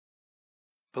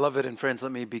Beloved and friends,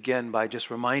 let me begin by just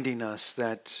reminding us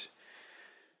that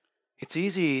it's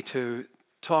easy to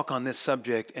talk on this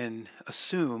subject and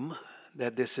assume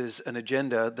that this is an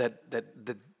agenda,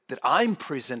 that I'm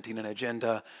presenting an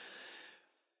agenda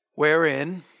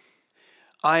wherein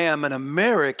I am an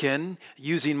American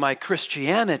using my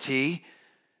Christianity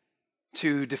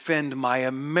to defend my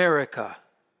America.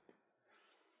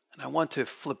 And I want to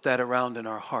flip that around in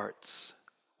our hearts.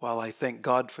 While I thank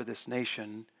God for this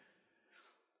nation,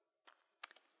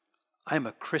 I'm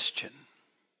a Christian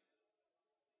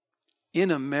in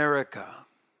America,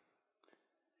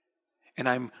 and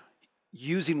I'm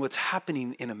using what's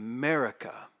happening in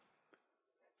America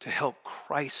to help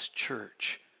Christ's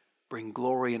church bring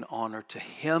glory and honor to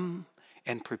Him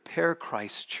and prepare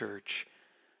Christ's church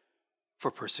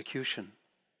for persecution.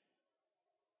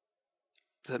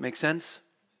 Does that make sense?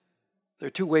 There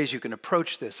are two ways you can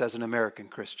approach this as an American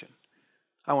Christian.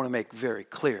 I want to make very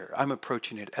clear, I'm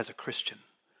approaching it as a Christian.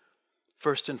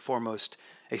 First and foremost,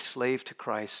 a slave to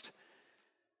Christ,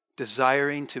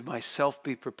 desiring to myself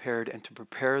be prepared and to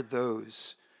prepare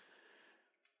those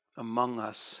among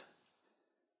us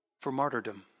for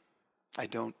martyrdom. I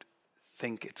don't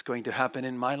think it's going to happen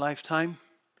in my lifetime,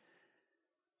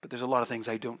 but there's a lot of things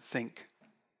I don't think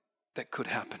that could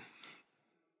happen.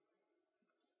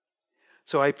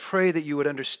 So I pray that you would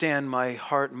understand my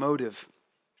heart motive,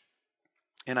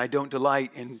 and I don't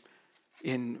delight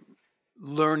in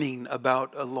learning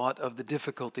about a lot of the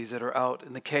difficulties that are out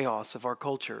in the chaos of our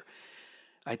culture.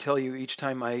 I tell you, each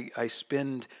time I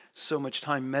spend so much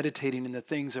time meditating in the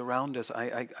things around us,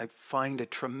 I find a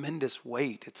tremendous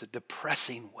weight. It's a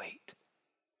depressing weight.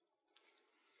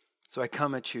 So I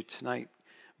come at you tonight,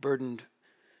 burdened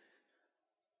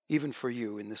even for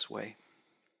you in this way.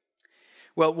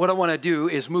 Well, what I want to do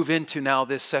is move into now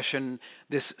this session,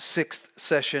 this sixth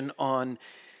session on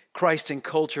Christ and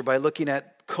culture by looking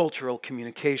at cultural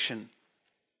communication.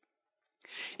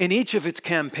 In each of its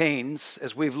campaigns,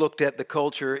 as we've looked at the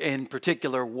culture, in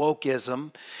particular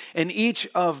wokeism, in each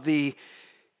of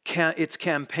its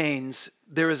campaigns,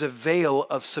 there is a veil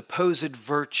of supposed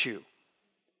virtue.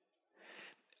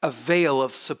 A veil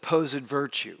of supposed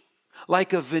virtue,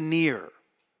 like a veneer.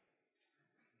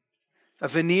 A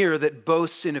veneer that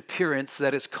boasts an appearance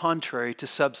that is contrary to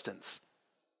substance.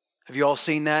 Have you all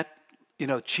seen that? You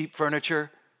know, cheap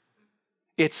furniture.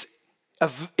 It's a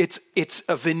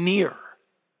veneer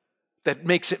that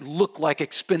makes it look like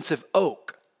expensive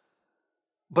oak,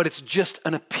 but it's just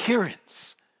an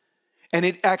appearance. And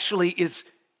it actually is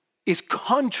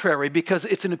contrary because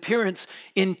it's an appearance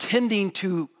intending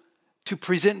to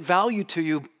present value to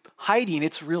you, hiding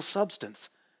its real substance.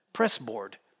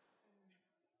 Pressboard.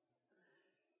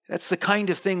 That's the kind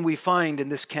of thing we find in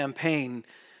this campaign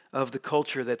of the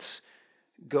culture that's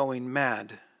going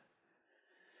mad.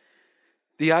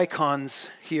 The icons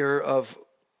here of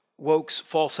woke's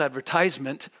false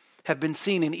advertisement have been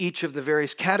seen in each of the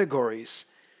various categories.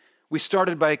 We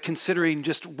started by considering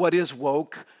just what is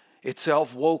woke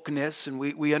itself, wokeness, and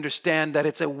we understand that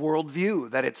it's a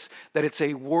worldview, that it's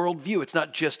a worldview. It's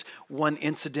not just one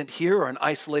incident here or an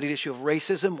isolated issue of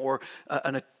racism or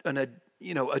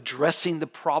addressing the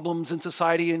problems in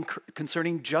society and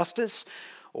concerning justice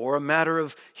or a matter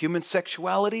of human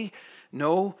sexuality.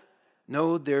 No,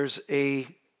 there is a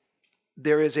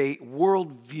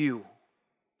worldview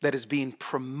that is being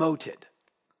promoted.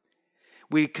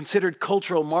 We considered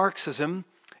cultural Marxism,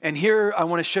 and here I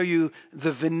want to show you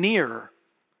the veneer,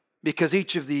 because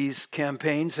each of these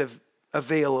campaigns have a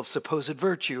veil of supposed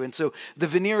virtue. And so the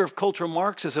veneer of cultural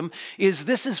Marxism is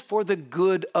this is for the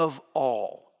good of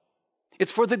all.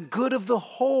 It's for the good of the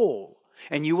whole.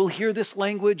 And you will hear this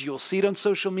language, you'll see it on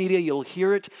social media, you'll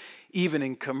hear it even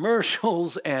in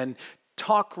commercials and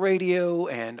talk radio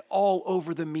and all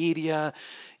over the media.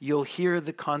 You'll hear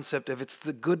the concept of it's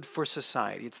the good for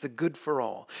society, it's the good for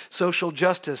all. Social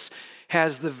justice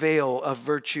has the veil of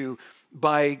virtue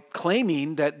by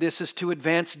claiming that this is to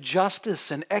advance justice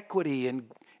and equity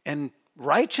and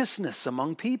righteousness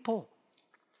among people.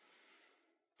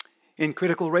 In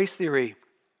critical race theory,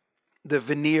 the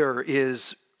veneer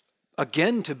is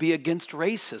again to be against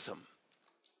racism.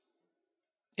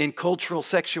 In cultural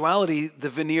sexuality, the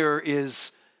veneer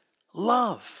is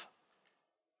love.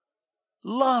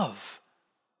 Love.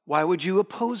 Why would you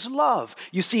oppose love?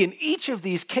 You see, in each of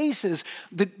these cases,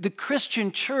 the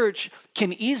Christian church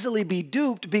can easily be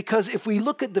duped, because if we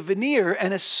look at the veneer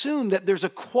and assume that there's a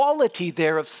quality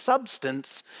there of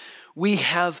substance, We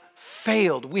have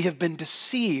failed. We have been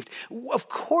deceived. Of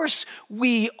course,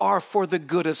 we are for the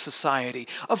good of society.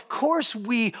 Of course,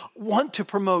 we want to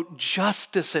promote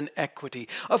justice and equity.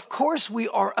 Of course, we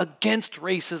are against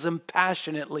racism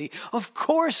passionately. Of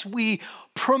course, we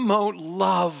promote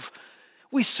love.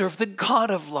 We serve the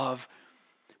God of love.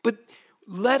 But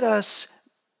let us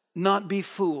not be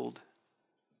fooled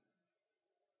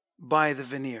by the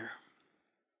veneer.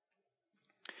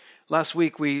 Last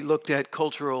week, we looked at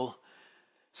cultural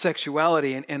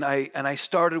sexuality, and I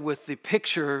started with the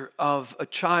picture of a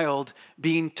child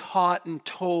being taught and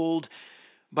told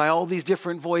by all these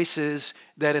different voices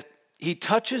that if he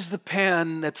touches the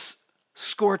pan that's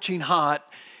scorching hot,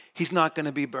 he's not going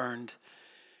to be burned.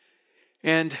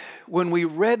 And when we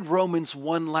read Romans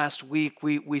 1 last week,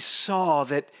 we saw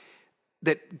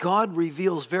that God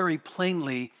reveals very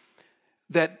plainly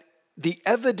that the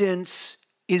evidence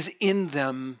is in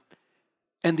them,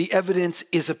 and the evidence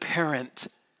is apparent,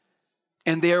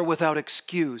 and they are without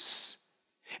excuse.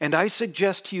 And I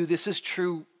suggest to you this is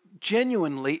true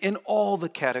genuinely in all the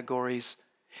categories,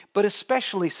 but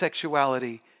especially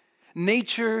sexuality.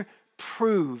 Nature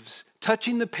proves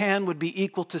touching the pan would be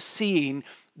equal to seeing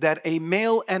that a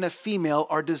male and a female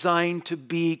are designed to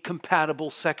be compatible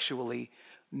sexually.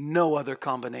 No other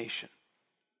combination.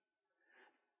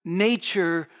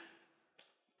 Nature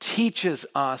teaches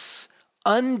us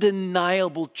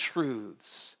undeniable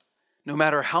truths, no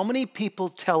matter how many people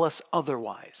tell us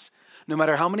otherwise, no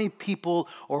matter how many people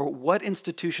or what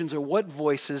institutions or what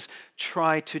voices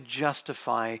try to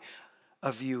justify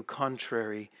a view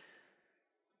contrary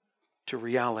to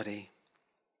reality.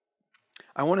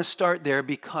 I want to start there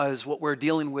because what we're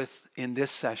dealing with in this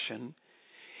session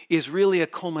is really a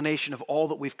culmination of all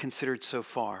that we've considered so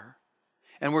far.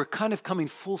 And we're kind of coming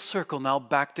full circle now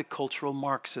back to cultural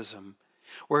Marxism.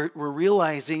 We're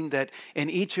realizing that in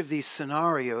each of these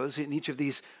scenarios, in each of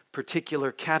these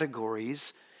particular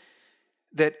categories,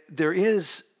 that there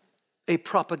is a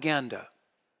propaganda.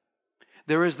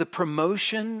 There is the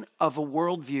promotion of a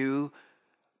worldview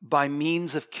by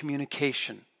means of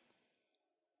communication.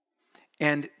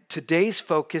 And today's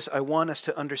focus, I want us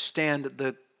to understand that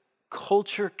the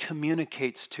culture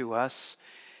communicates to us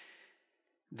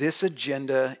this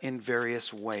agenda in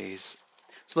various ways.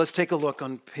 So let's take a look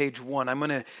on page 1. I'm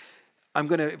going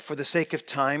to, for the sake of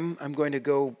time, I'm going to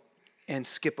go and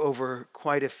skip over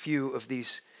quite a few of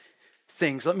these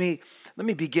things. Let me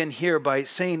begin here by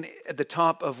saying at the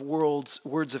top of words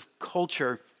of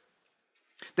culture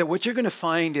that what you're going to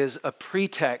find is a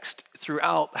pretext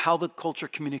throughout how the culture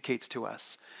communicates to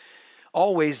us.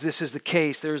 Always this is the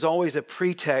case. There's always a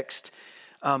pretext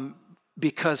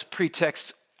because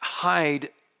pretexts hide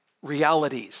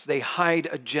realities. They hide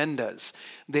agendas.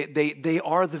 They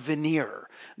are the veneer.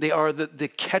 They are the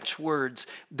catchwords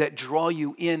that draw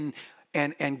you in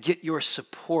and get your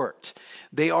support.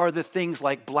 They are the things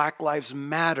like Black Lives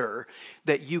Matter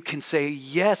that you can say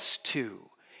yes to,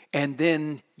 and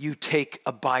then you take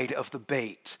a bite of the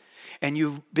bait. And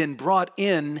you've been brought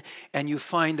in and you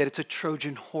find that it's a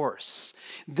Trojan horse.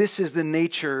 This is the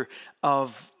nature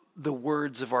of the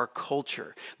words of our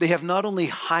culture. They have not only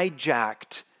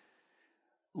hijacked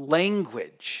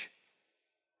language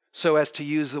so as to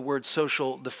use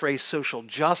the phrase social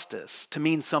justice to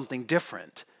mean something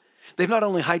different. They've not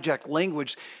only hijacked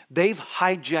language, they've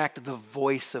hijacked the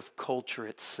voice of culture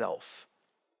itself.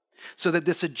 So that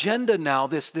this agenda now,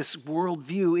 this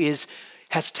worldview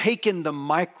has taken the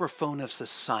microphone of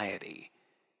society,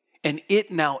 and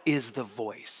it now is the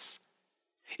voice.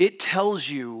 It tells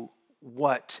you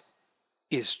what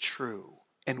is true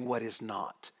and what is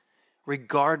not,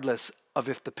 regardless of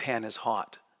if the pan is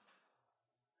hot.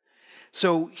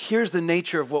 So here's the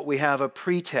nature of what we have, a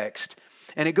pretext.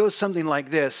 And it goes something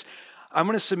like this. I'm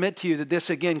going to submit to you that this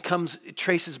again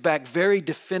traces back very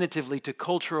definitively to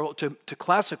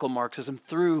classical Marxism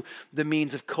through the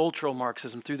means of cultural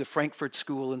Marxism, through the Frankfurt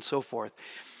School and so forth.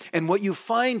 And what you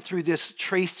find through this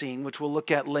tracing, which we'll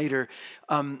look at later,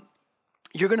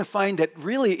 you're going to find that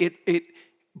really it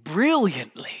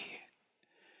brilliantly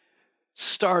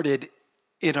started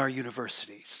in our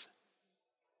universities.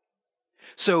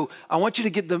 So I want you to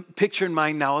get the picture in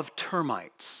mind now of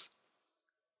termites.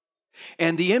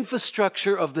 And the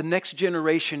infrastructure of the next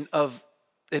generation of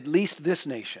at least this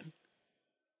nation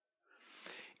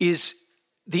is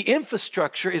the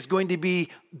infrastructure is going to be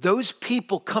those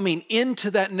people coming into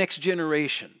that next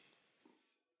generation.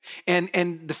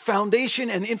 And the foundation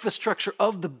and infrastructure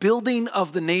of the building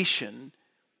of the nation,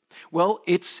 well,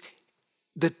 it's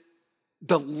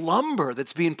the lumber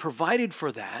that's being provided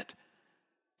for that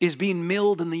is being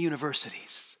milled in the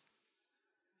universities.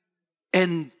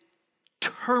 And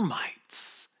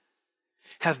termites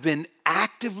have been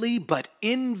actively but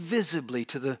invisibly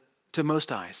to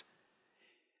most eyes,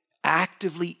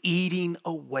 actively eating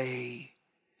away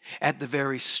at the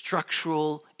very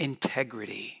structural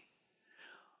integrity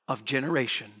of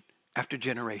generation after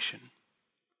generation.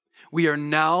 We are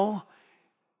now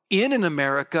in an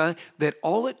America that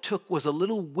all it took was a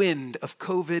little wind of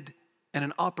COVID and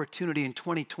an opportunity in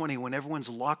 2020 when everyone's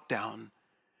locked down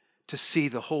to see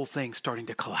the whole thing starting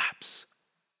to collapse.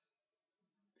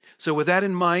 So with that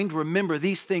in mind, remember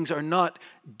these things are not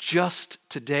just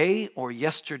today or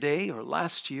yesterday or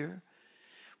last year,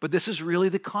 but this is really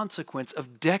the consequence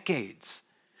of decades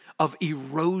of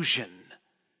erosion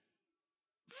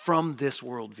from this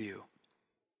worldview.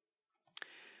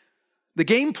 The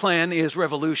game plan is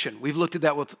revolution. We've looked at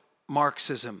that with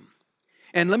Marxism.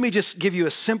 And let me just give you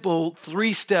a simple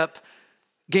 3-step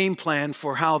game plan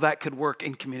for how that could work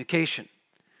in communication.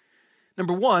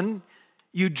 Number one,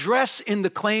 you dress in the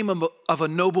claim of a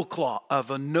noble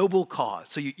cause.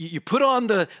 So you put on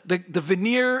the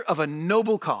veneer of a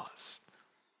noble cause.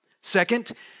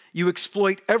 Second, you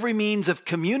exploit every means of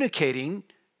communicating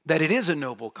that it is a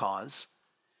noble cause.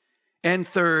 And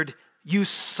third, you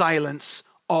silence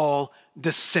all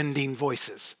dissenting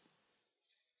voices.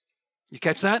 You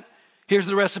catch that? Here's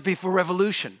the recipe for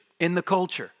revolution in the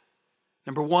culture.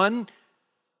 Number one,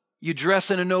 you dress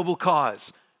in a noble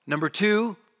cause. Number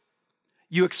two,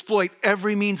 you exploit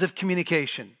every means of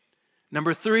communication.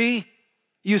 Number three,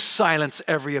 you silence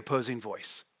every opposing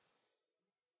voice.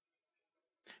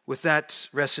 With that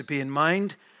recipe in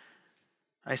mind,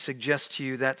 I suggest to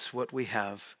you that's what we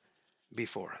have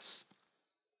before us.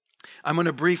 I'm going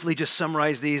to briefly just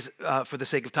summarize these for the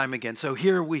sake of time again. So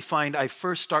here we find I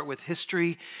first start with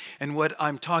history, and what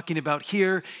I'm talking about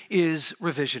here is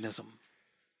revisionism.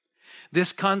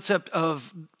 This concept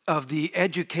of the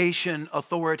education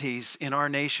authorities in our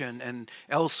nation and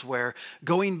elsewhere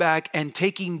going back and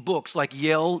taking books like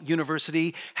Yale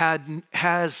University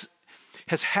has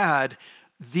had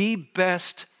the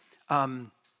best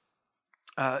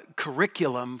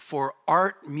curriculum for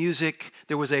art, music.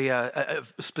 There was a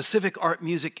specific art,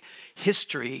 music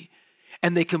history,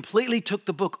 and they completely took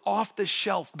the book off the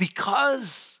shelf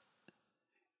because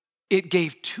it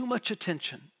gave too much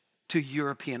attention to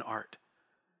European art.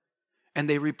 And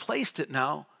they replaced it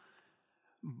now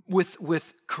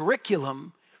with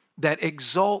curriculum that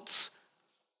exalts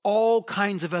all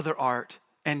kinds of other art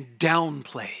and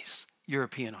downplays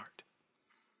European art.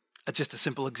 Just a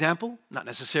simple example, not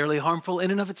necessarily harmful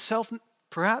in and of itself,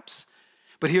 perhaps,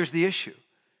 but here's the issue.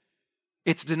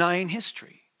 It's denying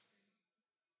history.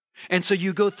 And so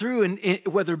you go through, and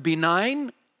whether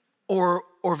benign or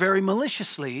very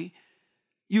maliciously,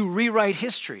 you rewrite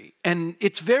history. And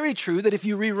it's very true that if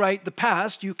you rewrite the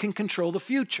past, you can control the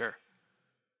future.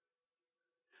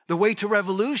 The way to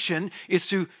revolution is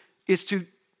to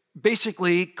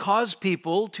basically cause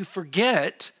people to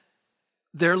forget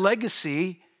their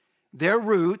legacy, their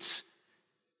roots,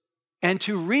 and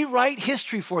to rewrite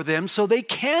history for them so they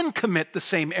can commit the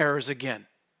same errors again.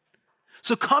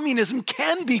 So communism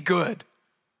can be good.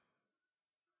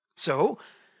 So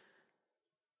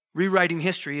rewriting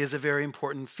history is a very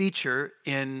important feature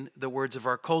in the words of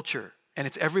our culture, and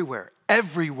it's everywhere,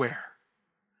 everywhere.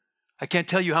 I can't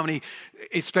tell you how many,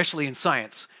 especially in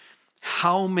science,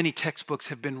 how many textbooks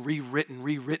have been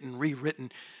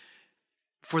rewritten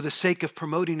for the sake of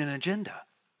promoting an agenda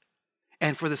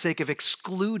and for the sake of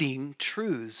excluding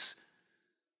truths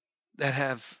that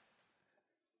have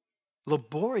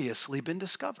laboriously been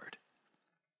discovered.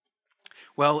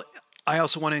 Well, I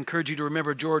also want to encourage you to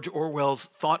remember George Orwell's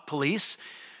Thought Police.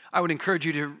 I would encourage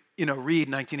you to, read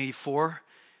 1984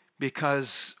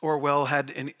 because Orwell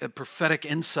had a prophetic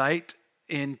insight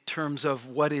in terms of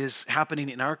what is happening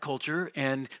in our culture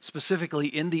and specifically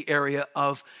in the area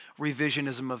of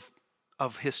revisionism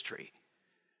of history.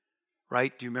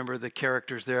 Right? Do you remember the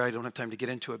characters there? I don't have time to get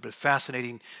into it, but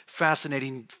fascinating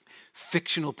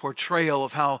fictional portrayal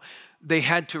of how they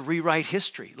had to rewrite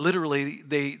history. Literally,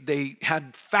 they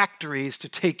had factories to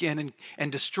take in and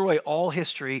destroy all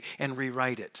history and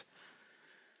rewrite it.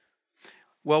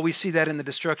 Well, we see that in the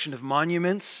destruction of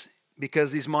monuments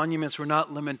because these monuments were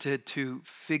not limited to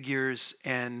figures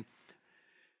and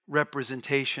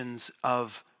representations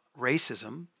of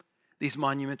racism. These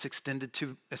monuments extended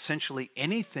to essentially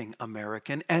anything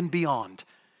American and beyond.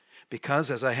 Because,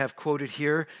 as I have quoted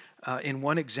here, in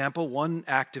one example, one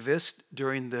activist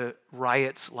during the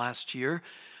riots last year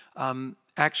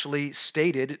actually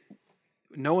stated,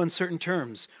 no uncertain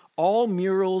terms, all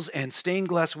murals and stained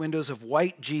glass windows of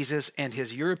white Jesus and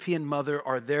his European mother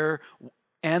are there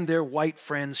and their white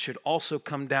friends should also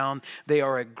come down. They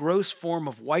are a gross form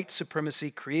of white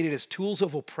supremacy created as tools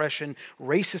of oppression,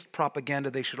 racist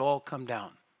propaganda. They should all come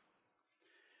down.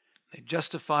 They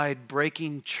justified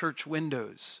breaking church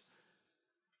windows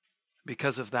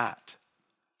because of that.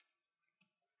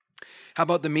 How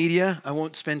about the media? I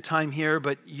won't spend time here,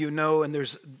 but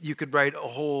and you could write a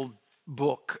whole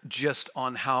book just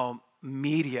on how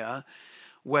media,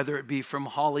 whether it be from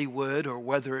Hollywood or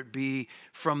whether it be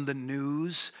from the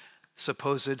news,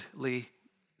 supposedly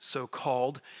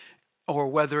so-called, or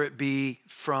whether it be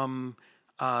from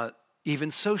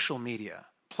even social media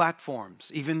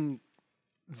platforms, even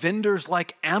vendors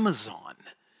like Amazon.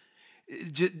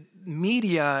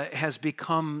 Media has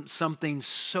become something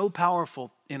so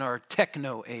powerful in our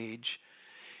techno age,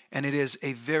 and it is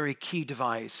a very key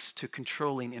device to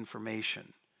controlling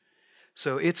information.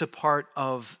 So it's a part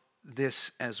of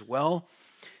this as well.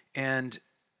 And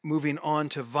moving on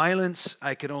to violence,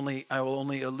 I will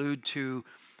only allude to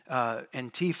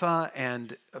Antifa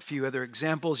and a few other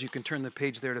examples. You can turn the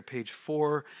page there to page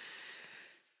 4.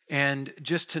 And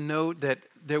just to note that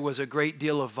there was a great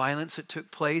deal of violence that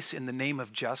took place in the name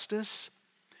of justice,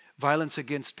 violence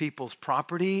against people's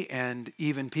property and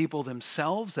even people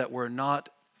themselves that were not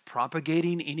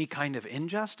propagating any kind of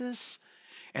injustice.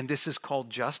 And this is called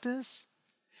justice.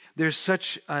 There's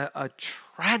such a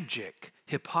tragic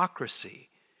hypocrisy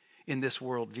in this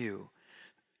worldview.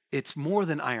 It's more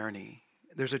than irony.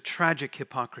 There's a tragic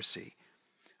hypocrisy.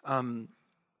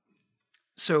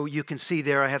 So you can see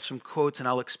there, I have some quotes, and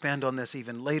I'll expand on this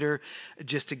even later,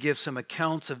 just to give some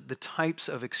accounts of the types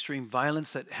of extreme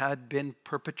violence that had been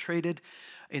perpetrated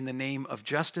in the name of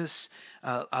justice.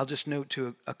 I'll just note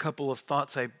to a couple of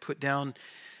thoughts I put down.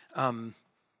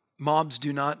 Mobs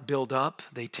do not build up,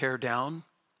 they tear down.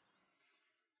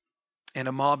 And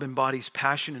a mob embodies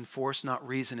passion and force, not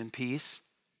reason and peace.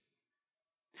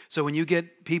 So when you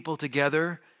get people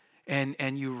together and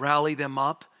you rally them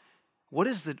up, what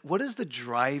is the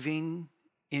driving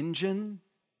engine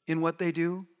in what they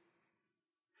do?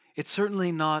 It's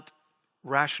certainly not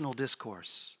rational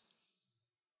discourse.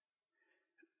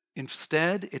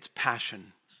 Instead, it's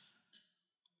passion.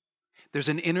 There's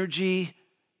an energy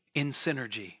in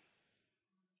synergy.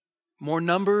 More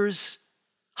numbers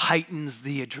heightens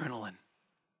the adrenaline.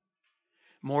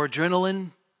 More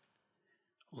adrenaline,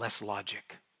 less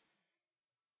logic.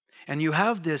 And you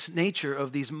have this nature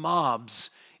of these mobs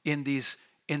in these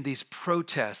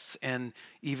protests, and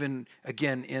even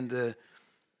again in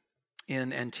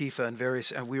Antifa and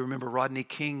various. We remember Rodney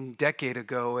King decade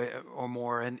ago or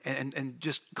more, and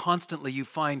just constantly you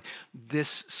find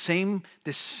this same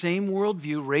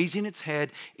worldview raising its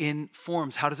head in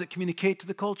forms. How does it communicate to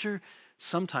the culture?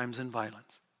 Sometimes in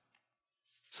violence.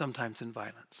 Sometimes in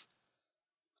violence.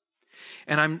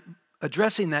 And I'm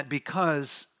addressing that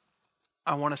because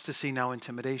I want us to see now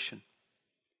intimidation.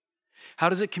 How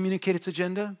does it communicate its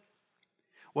agenda?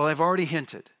 Well, I've already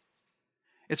hinted.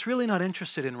 It's really not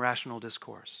interested in rational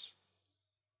discourse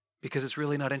because it's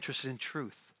really not interested in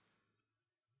truth.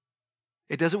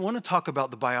 It doesn't want to talk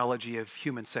about the biology of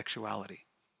human sexuality.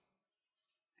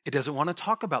 It doesn't want to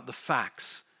talk about the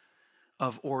facts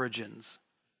of origins.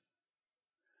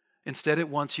 Instead, it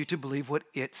wants you to believe what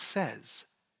it says.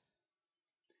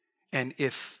 And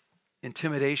if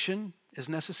intimidation is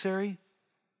necessary,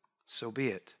 so be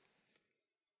it.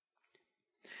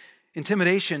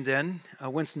 Intimidation, then,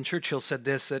 Winston Churchill said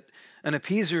this, that an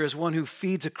appeaser is one who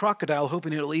feeds a crocodile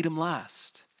hoping it'll eat him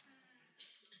last.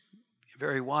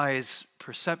 Very wise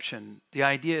perception. The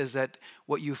idea is that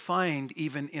what you find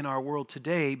even in our world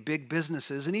today, big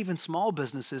businesses and even small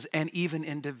businesses and even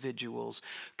individuals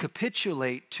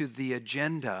capitulate to the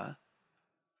agenda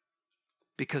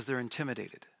because they're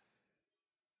intimidated.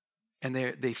 And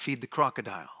they feed the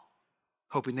crocodile,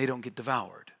 hoping they don't get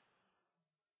devoured.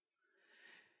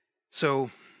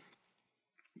 So,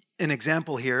 an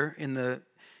example here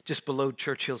just below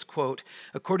Churchill's quote,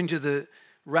 according to the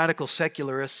radical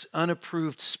secularists,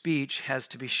 unapproved speech has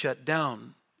to be shut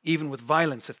down, even with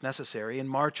violence if necessary. In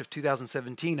March of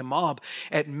 2017, a mob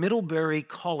at Middlebury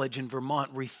College in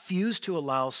Vermont refused to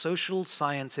allow social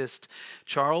scientist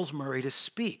Charles Murray to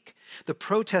speak. The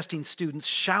protesting students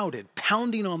shouted,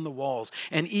 pounding on the walls,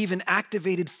 and even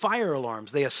activated fire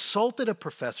alarms. They assaulted a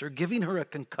professor, giving her a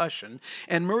concussion,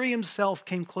 and Murray himself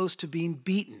came close to being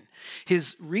beaten.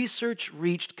 His research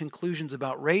reached conclusions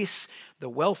about race, the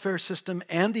welfare system,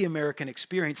 and the American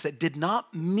experience that did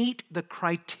not meet the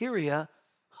criteria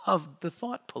of the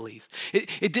thought police.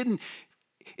 It didn't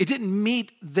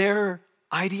meet their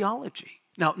ideology.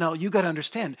 Now you got to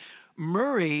understand,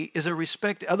 Murray is a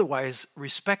otherwise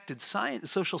respected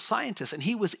social scientist, and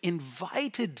he was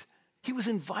invited He was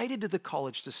invited to the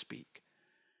college to speak.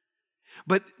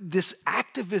 But this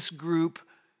activist group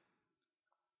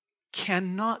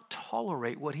cannot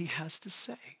tolerate what he has to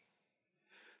say.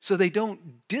 So they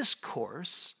don't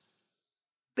discourse,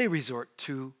 they resort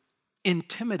to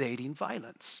intimidating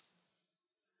violence.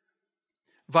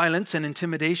 Violence and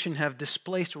intimidation have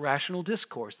displaced rational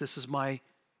discourse. This is my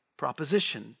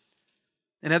proposition.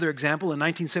 Another example, in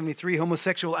 1973,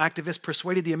 homosexual activists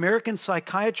persuaded the American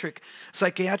Psychiatric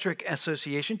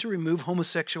Association to remove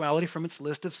homosexuality from its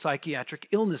list of psychiatric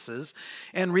illnesses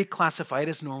and reclassify it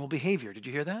as normal behavior. Did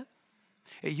you hear that?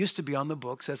 It used to be on the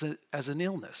books as an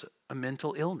illness, a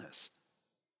mental illness.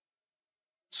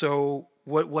 So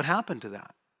what happened to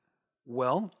that?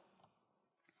 Well,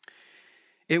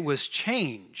 it was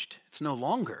changed. It's no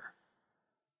longer.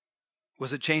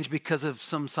 Was it changed because of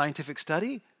some scientific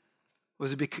study?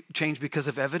 Was it changed because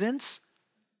of evidence?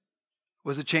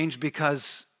 Was it changed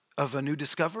because of a new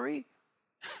discovery?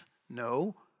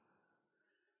 No.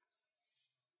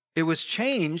 It was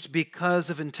changed because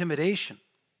of intimidation.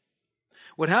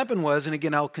 What happened was, and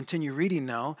again, I'll continue reading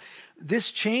now,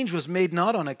 this change was made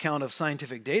not on account of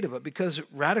scientific data, but because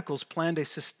radicals planned a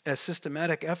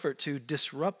systematic effort to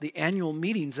disrupt the annual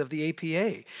meetings of the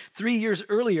APA. 3 years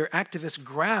earlier, activists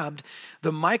grabbed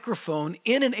the microphone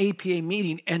in an APA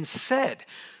meeting and said,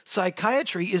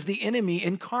 psychiatry is the enemy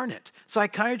incarnate.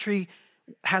 Psychiatry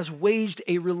has waged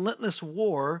a relentless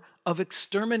war of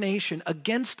extermination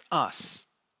against us.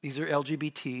 These are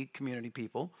LGBT community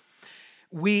people.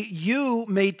 You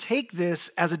may take this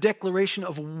as a declaration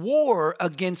of war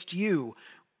against you.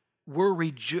 We're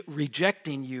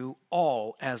rejecting you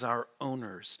all as our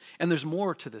owners. And there's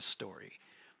more to this story.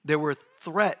 There were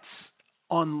threats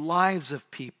on lives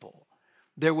of people.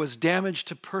 There was damage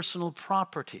to personal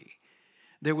property.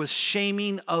 There was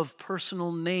shaming of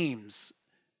personal names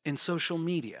in social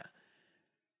media,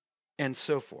 and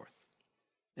so forth.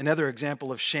 Another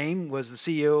example of shame was the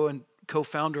CEO and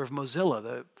co-founder of Mozilla,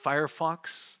 the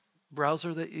Firefox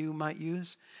browser that you might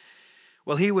use.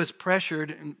 Well, he was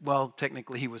pressured, well,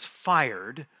 technically he was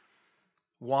fired.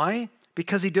 Why?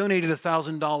 Because he donated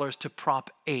 $1,000 to Prop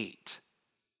 8,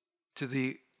 to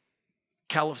the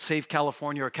Save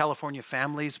California or California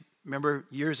Families. Remember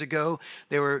years ago,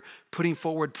 they were putting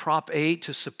forward Prop 8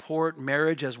 to support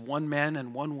marriage as one man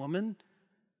and one woman.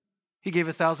 He gave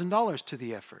 $1,000 to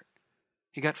the effort.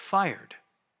 He got fired.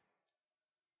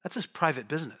 That's his private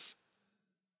business.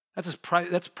 That's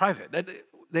private.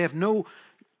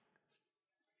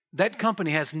 That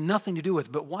company has nothing to do with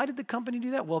it. But why did the company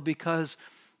do that? Well, because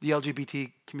the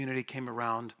LGBT community came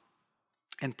around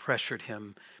and pressured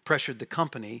the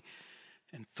company,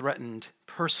 and threatened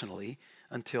personally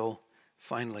until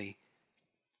finally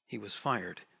he was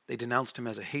fired. They denounced him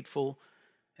as hateful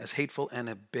and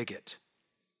a bigot.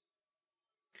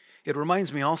 It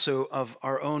reminds me also of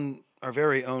our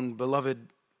very own beloved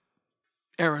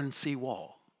Aaron C.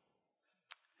 Wall,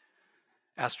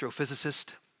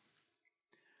 astrophysicist.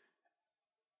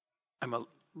 I'm a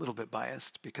little bit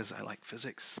biased because I like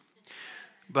physics.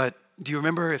 But do you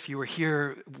remember, if you were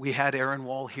here, we had Aaron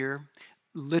Wall here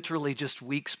literally just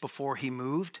weeks before he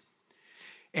moved.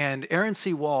 And Aaron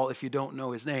C. Wall, if you don't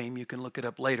know his name, you can look it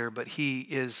up later, but he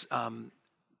is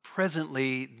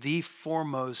presently the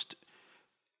foremost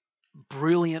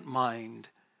brilliant mind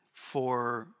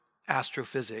for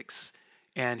astrophysics,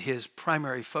 and his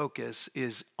primary focus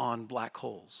is on black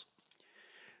holes.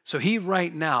 So he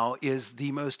right now is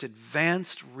the most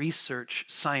advanced research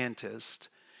scientist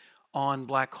on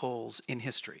black holes in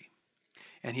history.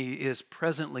 And he is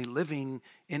presently living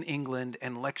in England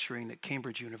and lecturing at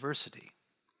Cambridge University.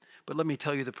 But let me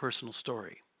tell you the personal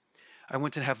story. I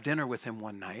went to have dinner with him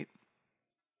one night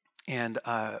and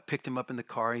picked him up in the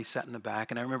car. He sat in the back,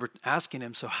 and I remember asking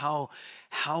him, so how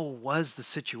was the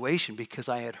situation? Because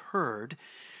I had heard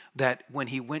that when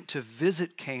he went to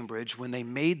visit Cambridge, when they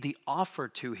made the offer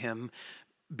to him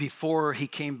before he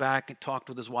came back and talked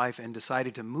with his wife and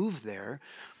decided to move there,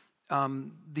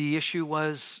 the issue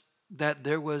was that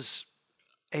there was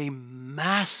a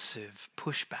massive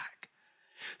pushback.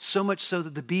 So much so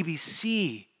that the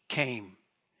BBC came,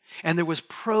 and there was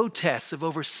protests of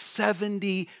over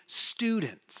 70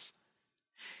 students.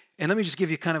 And let me just give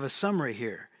you kind of a summary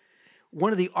here.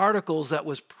 One of the articles that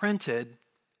was printed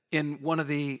in one of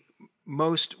the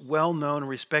most well-known and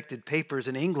respected papers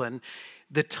in England,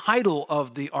 the title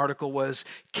of the article was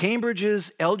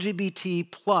 "Cambridge's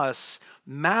LGBT plus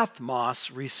math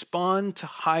moss respond to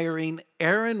hiring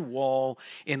Aaron Wall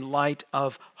in light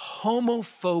of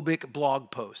homophobic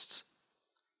blog posts."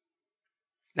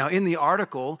 Now, in the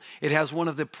article, it has one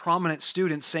of the prominent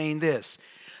students saying this: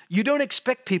 You don't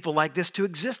expect people like this to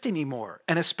exist anymore,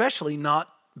 and especially not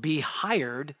be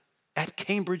hired at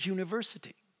Cambridge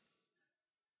University.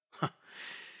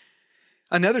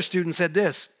 Another student said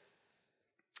this.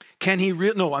 I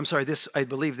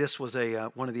believe this was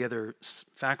one of the other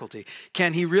faculty.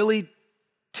 Can he really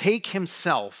take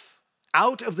himself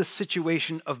out of the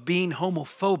situation of being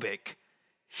homophobic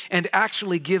and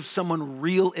actually give someone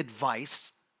real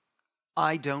advice?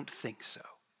 I don't think so.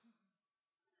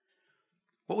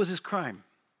 What was his crime?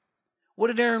 What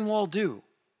did Aaron Wall do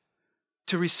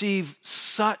to receive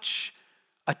such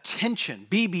attention?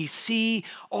 BBC,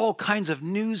 all kinds of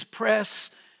news press,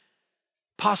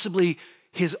 possibly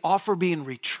his offer being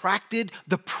retracted.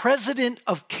 The president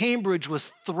of Cambridge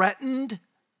was threatened.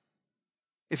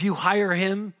 If you hire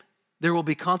him, there will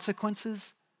be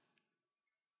consequences.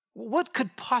 What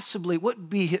could possibly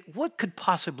be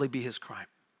his crime?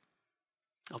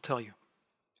 I'll tell you.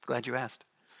 Glad you asked.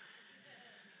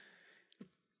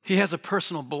 He has a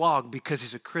personal blog because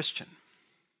he's a Christian.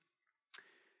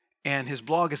 And his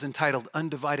blog is entitled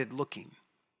Undivided Looking.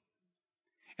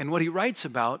 And what he writes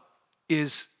about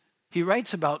is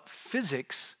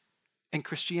physics and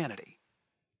Christianity.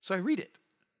 So I read it.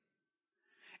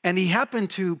 And he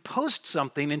happened to post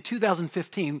something in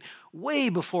 2015, way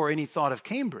before any thought of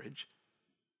Cambridge.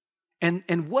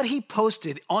 And what he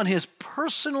posted on his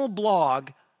personal blog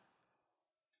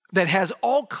that has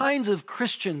all kinds of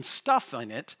Christian stuff in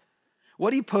it,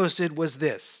 what he posted was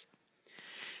this.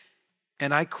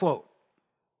 And I quote,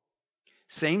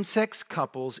 "Same-sex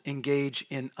couples engage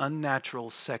in unnatural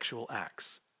sexual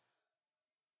acts."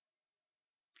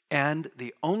 And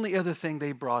the only other thing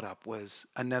they brought up was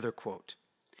another quote.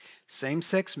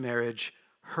 "Same-sex marriage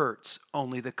hurts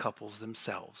only the couples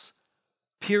themselves."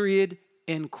 Period,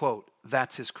 end quote.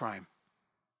 That's his crime.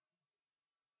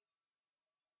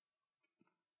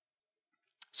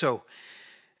 So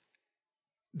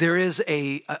there is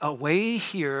a way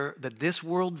here that this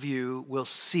worldview will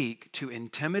seek to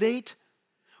intimidate,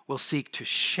 will seek to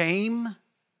shame,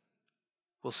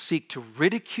 will seek to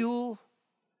ridicule,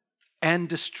 and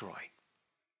destroy.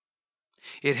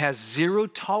 It has zero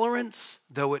tolerance,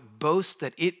 though it boasts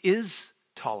that it is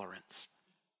tolerance.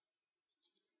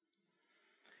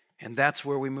 And that's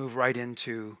where we move right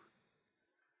into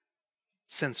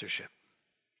censorship.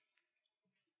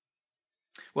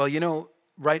 Well,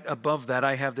 right above that,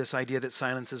 I have this idea that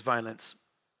silence is violence.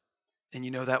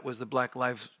 And that was the Black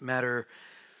Lives Matter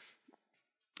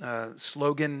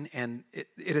slogan. And it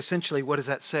essentially, what does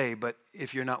that say? But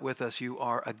if you're not with us, you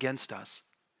are against us.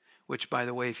 Which, by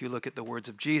the way, if you look at the words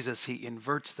of Jesus, he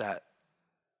inverts that.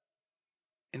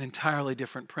 An entirely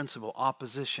different principle,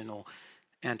 oppositional,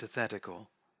 antithetical.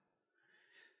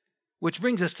 Which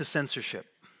brings us to censorship.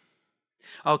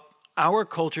 Our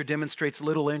culture demonstrates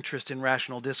little interest in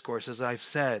rational discourse, as I've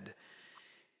said.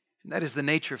 And that is the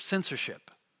nature of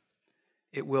censorship.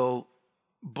 It will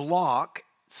block,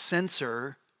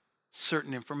 censor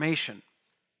certain information.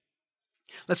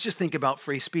 Let's just think about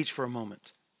free speech for a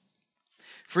moment.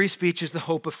 Free speech is the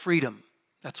hope of freedom.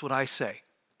 That's what I say.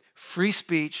 Free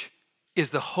speech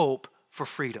is the hope for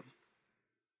freedom.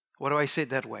 Why do I say it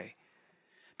that way?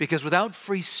 Because without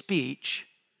free speech,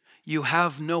 you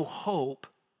have no hope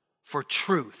for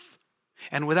truth.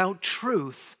 And without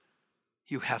truth,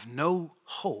 you have no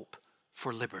hope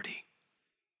for liberty.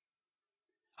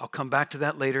 I'll come back to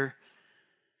that later.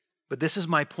 But this is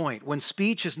my point. When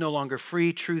speech is no longer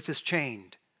free, truth is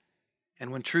chained.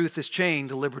 And when truth is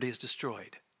chained, liberty is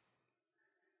destroyed.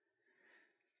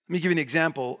 Let me give you an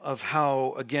example of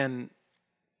how, again,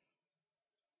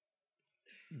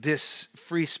 this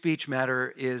free speech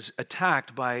matter is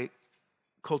attacked by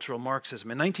cultural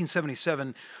Marxism. In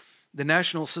 1977, the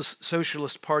National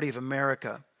Socialist Party of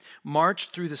America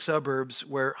marched through the suburbs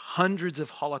where hundreds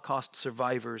of Holocaust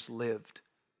survivors lived.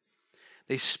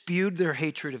 They spewed their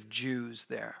hatred of Jews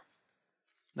there.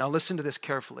 Now listen to this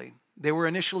carefully. They were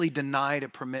initially denied a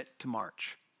permit to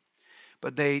march,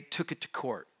 but they took it to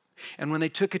court. And when they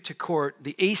took it to court,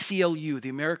 the ACLU, the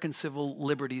American Civil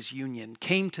Liberties Union,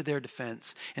 came to their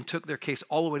defense and took their case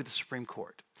all the way to the Supreme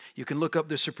Court. You can look up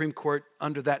the Supreme Court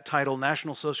under that title,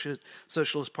 National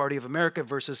Socialist Party of America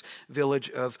versus Village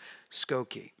of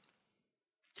Skokie.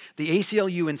 The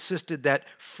ACLU insisted that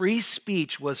free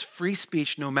speech was free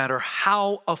speech no matter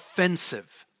how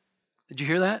offensive. Did you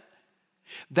hear that?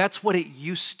 That's what it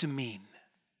used to mean.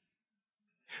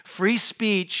 Free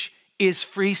speech is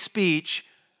free speech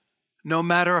no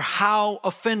matter how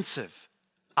offensive.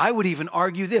 I would even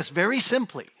argue this very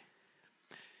simply.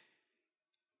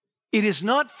 It is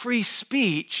not free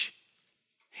speech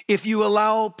if you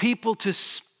allow people to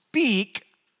speak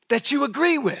that you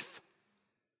agree with.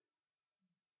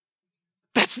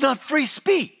 That's not free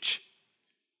speech.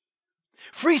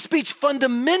 Free speech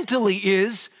fundamentally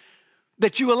is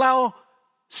that you allow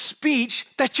speech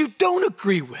that you don't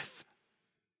agree with.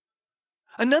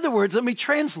 In other words, let me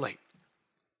translate.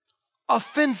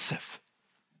 Offensive.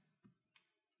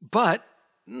 But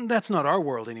that's not our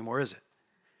world anymore, is it?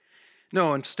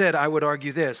 No, instead, I would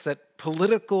argue this, that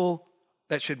political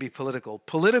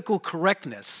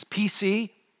correctness, PC,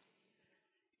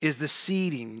 is the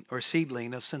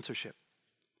seedling of censorship.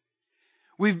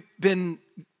 We've been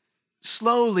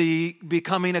slowly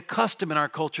becoming accustomed in our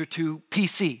culture to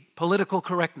PC, political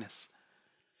correctness.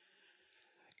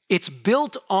 It's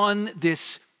built on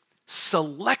this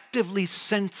selectively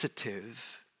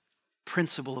sensitive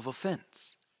principle of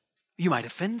offense. You might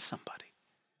offend somebody.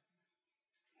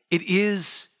 It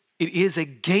is a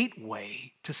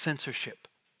gateway to censorship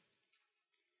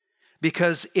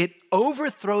because it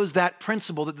overthrows that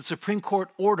principle that the Supreme Court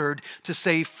ordered to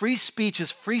say free speech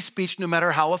is free speech no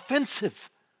matter how offensive.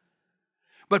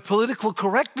 But political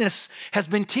correctness has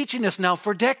been teaching us now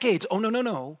for decades. Oh,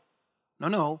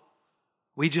 no.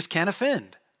 We just can't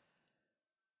offend.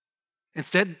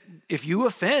 Instead, if you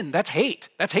offend, that's hate.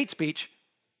 That's hate speech.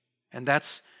 And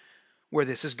that's where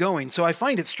this is going. So I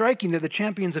find it striking that the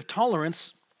champions of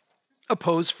tolerance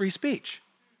oppose free speech.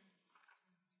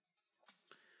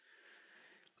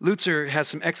 Lutzer has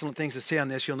some excellent things to say on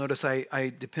this. You'll notice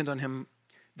I depend on him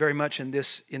very much in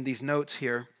these notes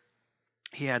here.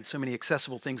 He had so many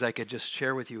accessible things I could just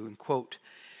share with you and quote.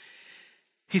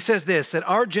 He says this, that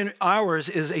ours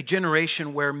is a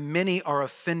generation where many are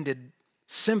offended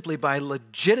simply by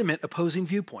legitimate opposing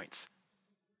viewpoints.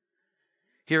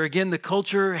 Here again, the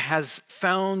culture has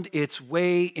found its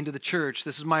way into the church.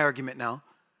 This is my argument now.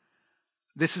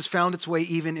 This has found its way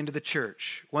even into the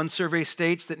church. One survey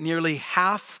states that nearly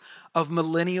half of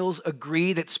millennials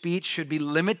agree that speech should be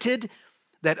limited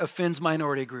that offends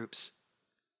minority groups.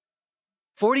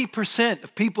 40%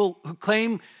 of people who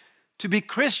claim to be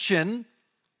Christian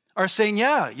are saying,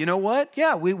 yeah, you know what?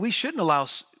 Yeah, we shouldn't allow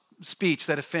speech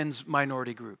that offends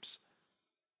minority groups.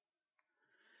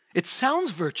 It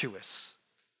sounds virtuous.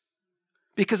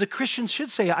 Because a Christian should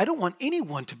say, I don't want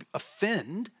anyone to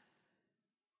offend.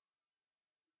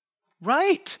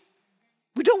 Right?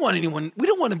 We don't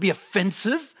want to be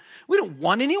offensive. We don't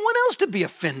want anyone else to be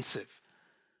offensive.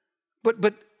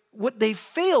 But what they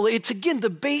fail, it's again the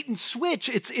bait and switch.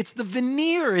 It's the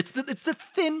veneer. It's the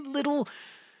thin little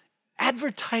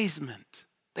advertisement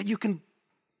that you can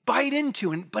bite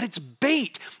into, but it's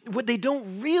bait. What they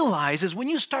don't realize is when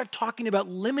you start talking about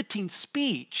limiting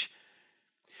speech,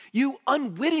 you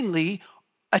unwittingly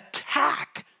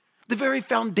attack the very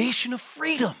foundation of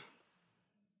freedom.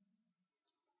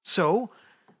 So,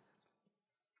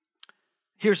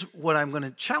 here's what I'm going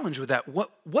to challenge with that.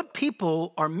 What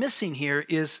people are missing here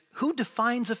is who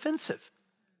defines offensive.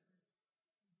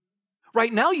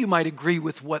 Right now, you might agree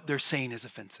with what they're saying is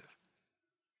offensive.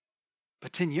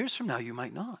 But 10 years from now, you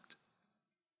might not.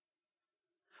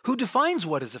 Who defines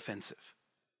what is offensive?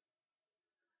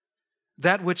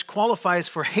 That which qualifies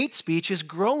for hate speech is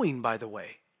growing, by the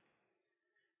way.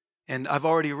 And I've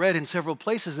already read in several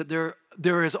places that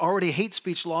there is already hate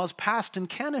speech laws passed in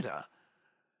Canada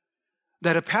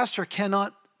that a pastor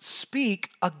cannot speak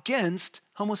against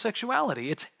homosexuality.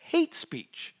 It's hate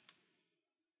speech.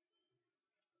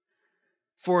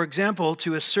 For example,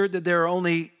 to assert that there are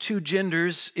only two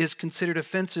genders is considered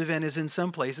offensive and is in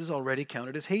some places already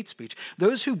counted as hate speech.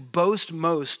 Those who boast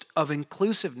most of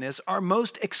inclusiveness are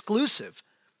most exclusive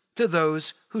to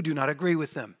those who do not agree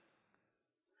with them.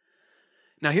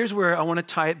 Now here's where I want to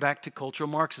tie it back to cultural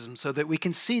Marxism so that we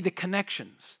can see the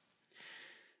connections.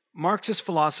 Marxist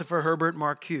philosopher Herbert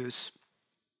Marcuse,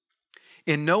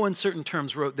 in no uncertain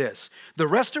terms, wrote this: the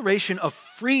restoration of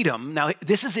freedom, now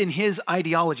this is in his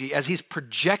ideology as he's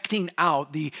projecting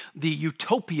out the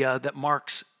utopia that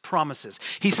Marx promises.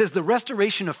 He says the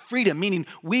restoration of freedom, meaning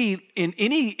we, in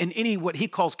any what he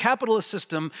calls capitalist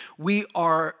system, we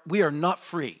are not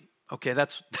free. Okay,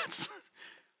 that's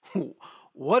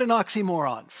what an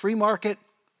oxymoron. Free market,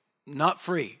 not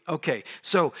free. Okay,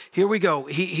 so here we go.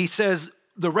 He says,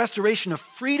 the restoration of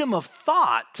freedom of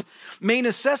thought may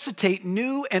necessitate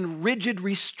new and rigid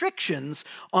restrictions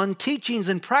on teachings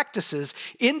and practices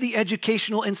in the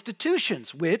educational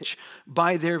institutions, which,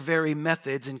 by their very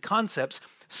methods and concepts,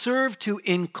 serve to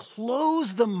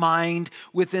enclose the mind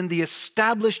within the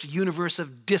established universe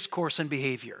of discourse and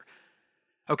behavior.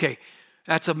 Okay,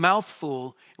 that's a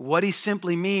mouthful. What he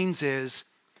simply means is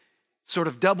sort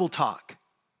of double talk.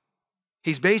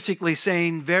 He's basically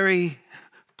saying very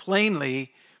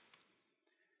plainly,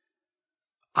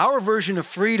 our version of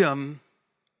freedom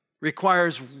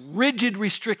requires rigid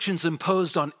restrictions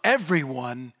imposed on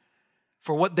everyone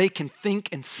for what they can think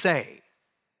and say.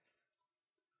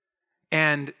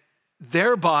 And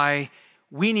thereby,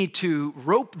 we need to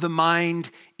rope the mind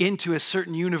into a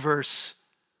certain universe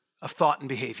of thought and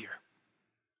behavior.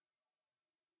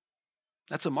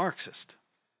 That's a Marxist.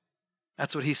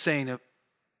 That's what he's saying that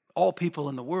all people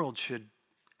in the world should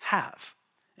have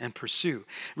and pursue.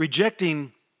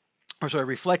 Reflecting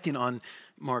on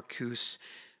Marcuse,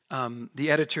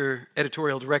 the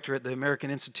editorial director at the American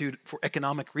Institute for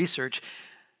Economic Research,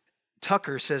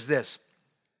 Tucker, says this: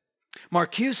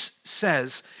 Marcuse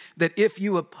says that if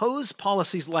you oppose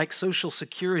policies like Social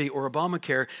Security or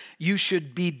Obamacare, you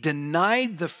should be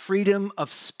denied the freedom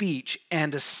of speech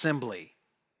and assembly.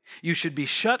 You should be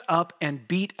shut up and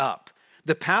beat up.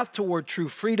 The path toward true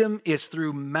freedom is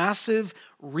through massive,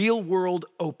 real-world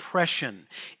oppression.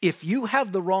 If you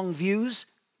have the wrong views,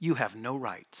 you have no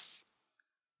rights.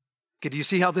 Okay, do you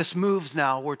see how this moves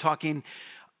now? We're talking,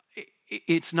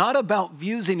 it's not about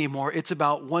views anymore, it's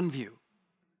about one view.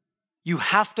 You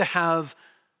have to have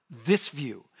this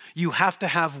view. You have to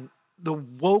have the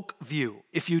woke view.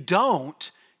 If you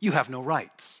don't, you have no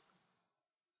rights.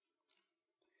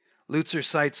 Lutzer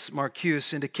cites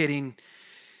Marcuse indicating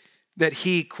that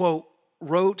he, quote,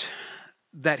 wrote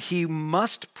that he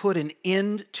must put an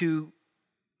end to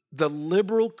the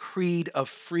liberal creed of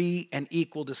free and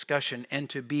equal discussion and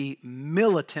to be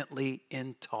militantly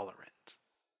intolerant.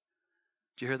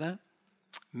 Did you hear that?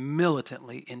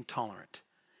 Militantly intolerant.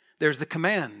 There's the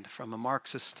command from a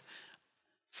Marxist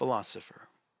philosopher.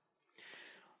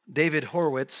 David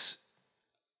Horowitz,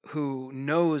 who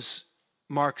knows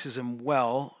Marxism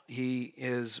well, he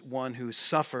is one who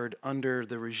suffered under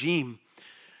the regime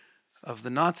of the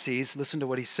Nazis. Listen to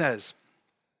what he says.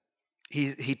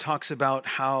 He talks about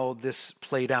how this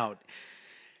played out.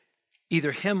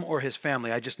 Either him or his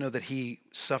family, I just know that he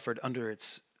suffered under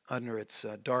its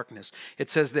darkness.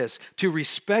 It says this: to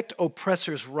respect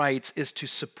oppressors' rights is to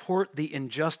support the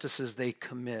injustices they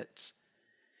commit.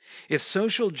 If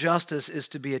social justice is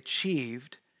to be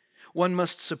achieved, one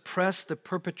must suppress the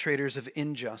perpetrators of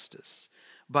injustice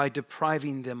by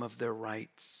depriving them of their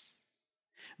rights.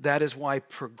 That is why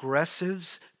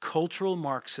progressives, cultural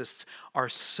Marxists, are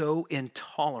so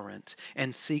intolerant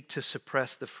and seek to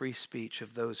suppress the free speech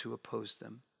of those who oppose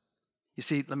them. You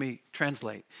see, let me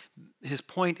translate. His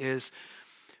point is,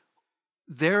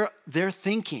 their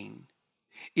thinking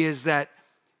is that,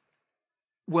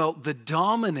 well, the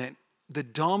dominant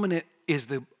is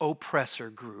the oppressor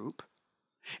group,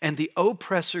 and the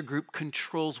oppressor group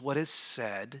controls what is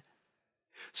said.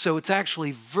 So it's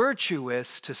actually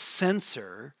virtuous to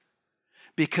censor,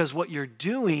 because what you're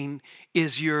doing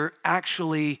is you're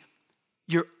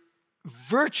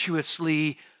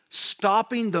virtuously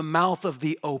stopping the mouth of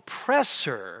the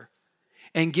oppressor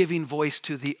and giving voice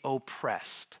to the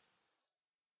oppressed.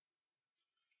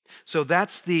 So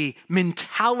that's the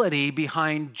mentality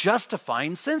behind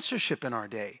justifying censorship in our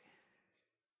day.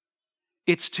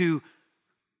 It's to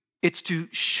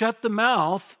shut the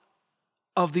mouth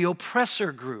of the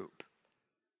oppressor group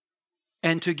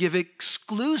and to give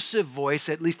exclusive voice,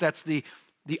 at least that's the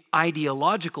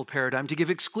ideological paradigm, to give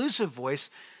exclusive voice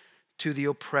to the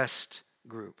oppressed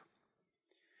group.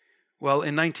 Well,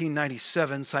 in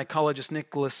 1997, psychologist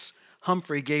Nicholas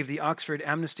Humphrey gave the Oxford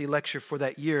Amnesty Lecture for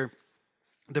that year,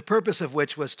 the purpose of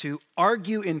which was to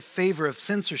argue in favor of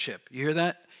censorship. You hear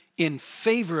that? In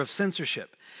favor of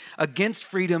censorship, against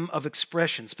freedom of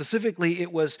expression. Specifically,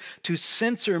 it was to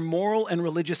censor moral and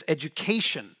religious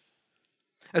education,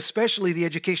 especially the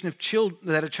education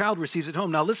that a child receives at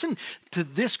home. Now listen to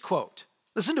this quote.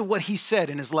 Listen to what he said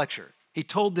in his lecture. He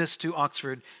told this to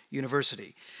Oxford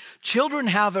University. Children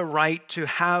have a right to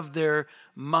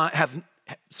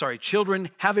children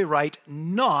have a right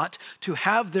not to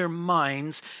have their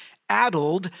minds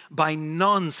addled by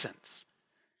nonsense.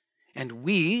 And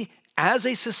we, as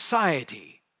a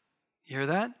society, you hear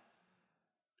that?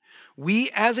 We,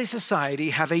 as a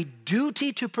society, have a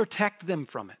duty to protect them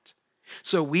from it.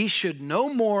 So we should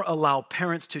no more allow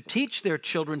parents to teach their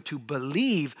children to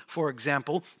believe, for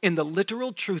example, in the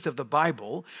literal truth of the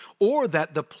Bible, or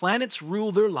that the planets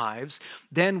rule their lives,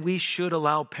 than we should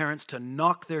allow parents to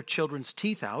knock their children's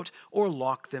teeth out or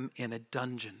lock them in a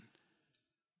dungeon.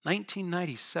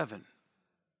 1997.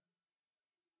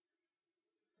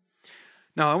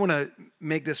 Now, I want to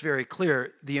make this very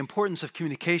clear. The importance of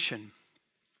communication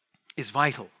is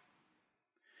vital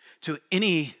to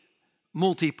any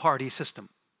multi-party system,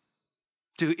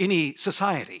 to any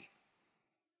society.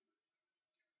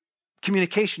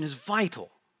 Communication is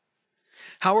vital.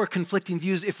 How are conflicting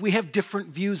views, if we have different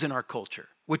views in our culture,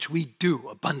 which we do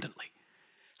abundantly,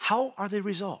 How are they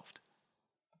resolved?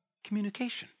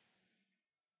 Communication.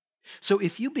 So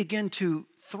if you begin to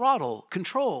throttle,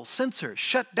 control, censor,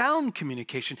 shut down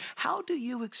communication, how do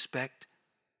you expect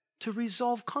to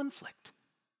resolve conflict?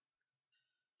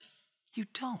 You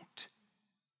don't.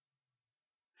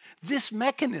 This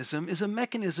mechanism is a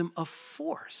mechanism of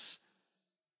force.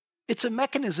 It's a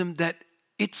mechanism that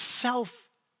itself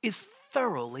is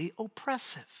thoroughly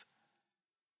oppressive.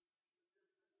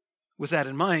 With that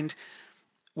in mind,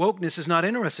 wokeness is not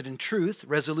interested in truth,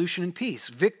 resolution, and peace.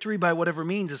 Victory by whatever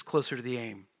means is closer to the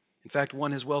aim. In fact,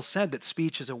 one has well said that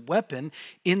speech is a weapon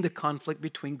in the conflict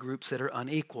between groups that are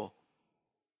unequal.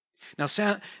 Now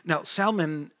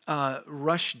Salman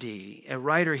Rushdie, a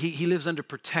writer, he lives under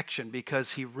protection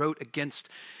because he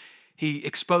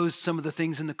exposed some of the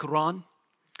things in the Quran,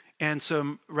 and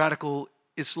some radical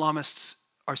Islamists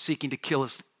are seeking to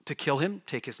kill him,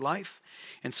 take his life.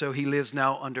 And so he lives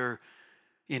now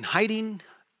in hiding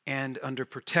and under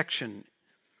protection.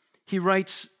 He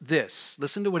writes this.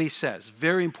 Listen to what he says.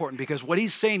 Very important, because what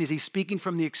he's saying is he's speaking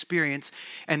from the experience,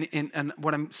 and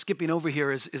what I'm skipping over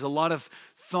here is a lot of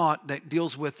thought that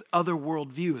deals with other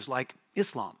worldviews like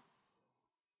Islam.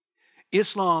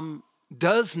 Islam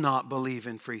does not believe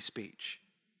in free speech.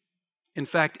 In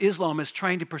fact, Islam is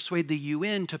trying to persuade the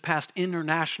UN to pass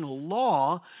international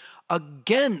law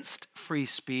against free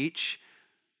speech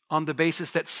on the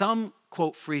basis that some,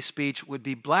 quote, free speech would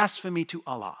be blasphemy to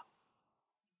Allah.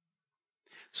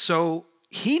 So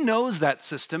he knows that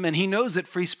system, and he knows that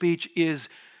free speech is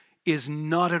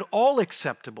not at all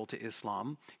acceptable to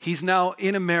Islam. He's now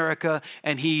in America,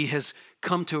 and he has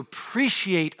come to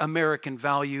appreciate American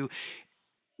value.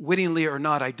 Wittingly or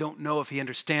not, I don't know if he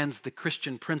understands the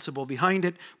Christian principle behind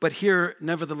it, but here,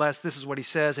 nevertheless, this is what he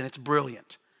says, and it's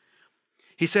brilliant.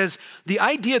 He says, the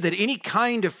idea that any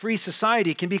kind of free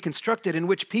society can be constructed in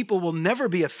which people will never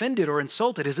be offended or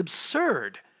insulted is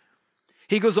absurd.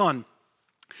 He goes on,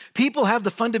 people have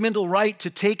the fundamental right to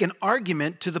take an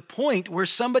argument to the point where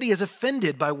somebody is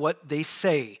offended by what they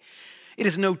say. It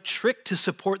is no trick to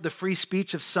support the free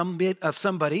speech of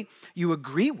somebody you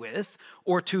agree with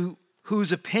or to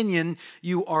whose opinion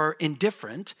you are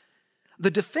indifferent.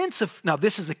 Now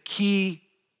this is a key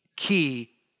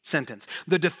sentence.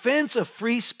 The defense of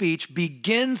free speech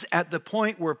begins at the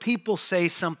point where people say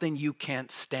something you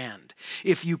can't stand.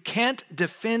 If you can't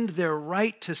defend their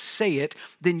right to say it,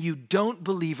 then you don't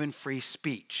believe in free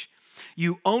speech.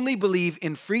 You only believe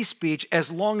in free speech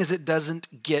as long as it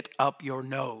doesn't get up your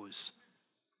nose.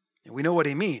 And we know what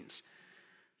he means.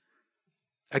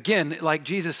 Again, like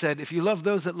Jesus said, if you love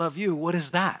those that love you, what is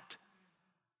that?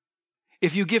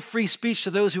 If you give free speech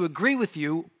to those who agree with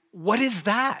you, what is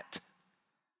that?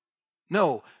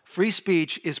 No, free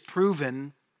speech is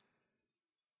proven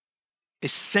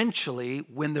essentially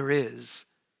when there is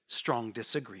strong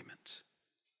disagreement.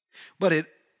 And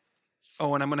I'm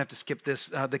going to have to skip this.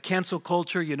 The cancel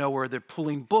culture, where they're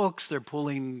pulling books, they're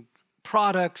pulling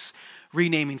products,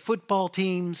 renaming football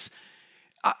teams.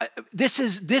 This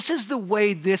is the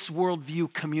way this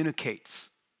worldview communicates.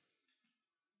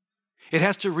 It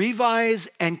has to revise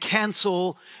and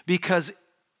cancel because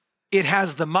it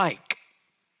has the mic.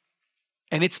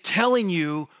 And it's telling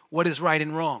you what is right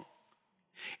and wrong.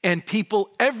 And people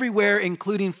everywhere,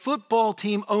 including football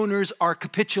team owners, are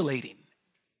capitulating.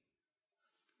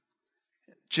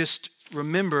 Just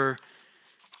remember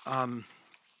the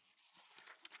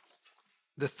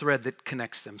thread that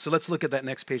connects them. So let's look at that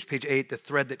next page, page 8, the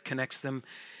thread that connects them.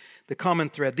 The common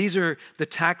thread. These are the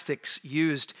tactics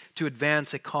used to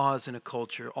advance a cause in a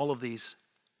culture. All of these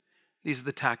are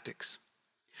the tactics.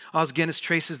 Os Guinness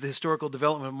traces the historical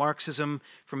development of Marxism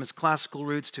from its classical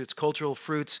roots to its cultural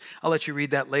fruits. I'll let you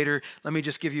read that later. Let me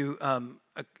just give you a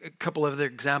couple of other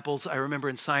examples. I remember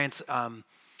in science, I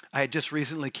had just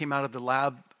recently came out of the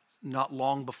lab not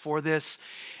long before this.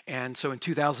 And so in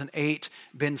 2008,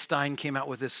 Ben Stein came out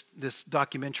with this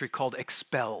documentary called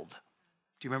Expelled.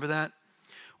 Do you remember that?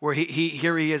 Where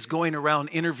he is going around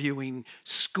interviewing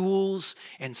schools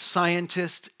and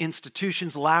scientists,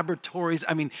 institutions, laboratories.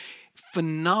 I mean,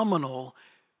 phenomenal,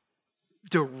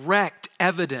 direct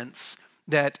evidence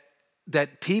that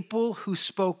people who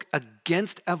spoke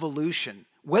against evolution,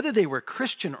 whether they were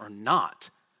Christian or not,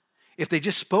 if they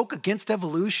just spoke against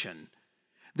evolution,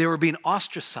 they were being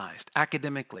ostracized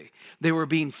academically. They were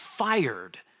being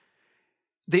fired.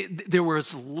 There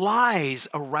was lies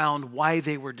around why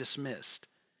they were dismissed.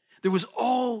 There was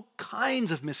all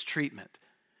kinds of mistreatment,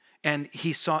 and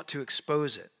he sought to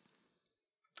expose it.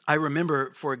 I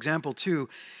remember, for example, too,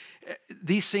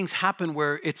 these things happen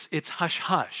where it's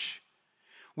hush-hush.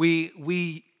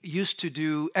 We used to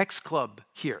do X Club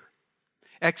here.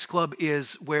 X Club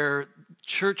is where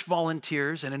church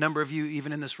volunteers, and a number of you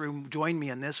even in this room joined me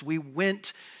in this, we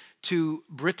went to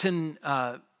Britain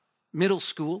Middle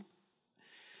School,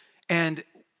 and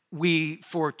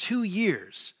for 2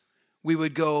 years, we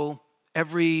would go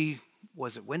every,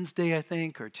 was it Wednesday, I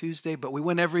think, or Tuesday? But we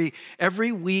went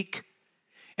every week,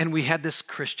 and we had this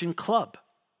Christian club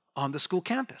on the school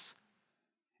campus.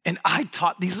 And I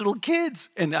taught these little kids,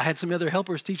 and I had some other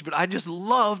helpers teach, but I just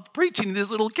loved preaching to these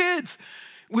little kids.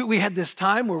 We had this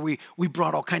time where we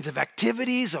brought all kinds of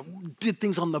activities, did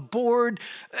things on the board,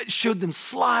 showed them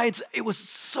slides. It was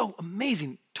so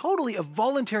amazing. Totally a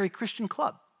voluntary Christian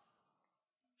club.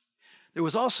 There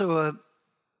was also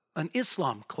an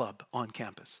Islam club on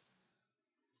campus.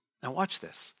 Now watch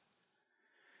this.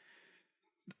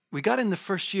 We got in the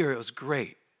first year, it was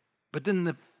great. But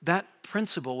then that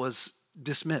principal was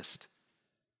dismissed.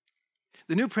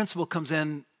 The new principal comes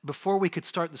in. Before we could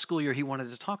start the school year, he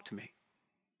wanted to talk to me.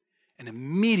 And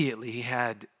immediately he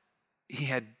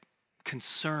had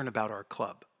concern about our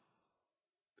club.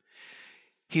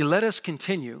 He let us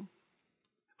continue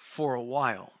for a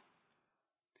while.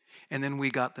 And then we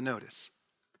got the notice.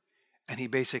 And he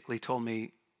basically told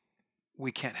me,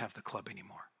 we can't have the club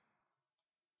anymore.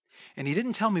 And he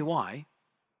didn't tell me why.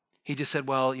 He just said,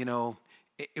 well, you know,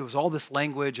 it was all this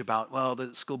language about, well,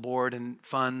 the school board and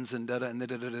funds and da-da and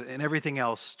da-da-da and everything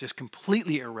else, just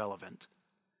completely irrelevant.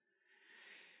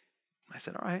 I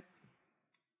said, all right.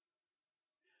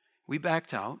 We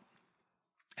backed out,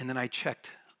 and then I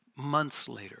checked months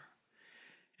later,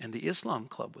 and the Islam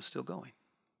club was still going.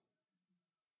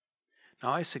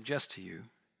 Now, I suggest to you,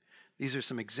 these are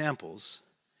some examples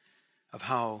of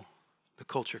how the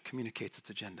culture communicates its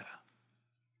agenda.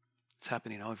 It's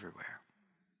happening everywhere.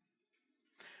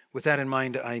 With that in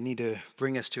mind, I need to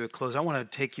bring us to a close. I want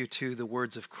to take you to the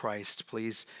words of Christ,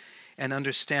 please, and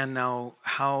understand now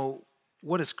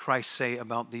what does Christ say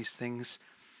about these things?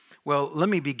 Well, let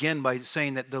me begin by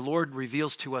saying that the Lord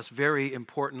reveals to us very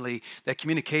importantly that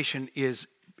communication is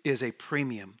a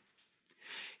premium.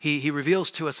 He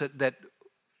reveals to us that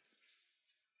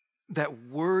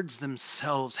words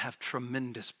themselves have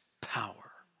tremendous power.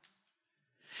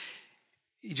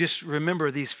 You just remember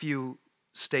these few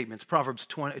statements. Proverbs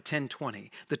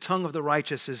 10:20. The tongue of the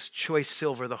righteous is choice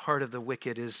silver, the heart of the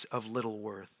wicked is of little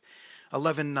worth.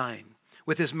 11:9.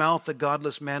 With his mouth the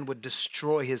godless man would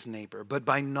destroy his neighbor, but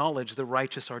by knowledge the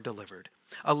righteous are delivered.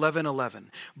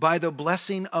 11:11. By the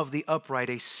blessing of the upright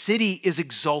a city is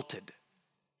exalted.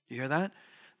 You hear that?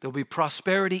 There'll be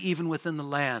prosperity even within the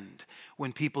land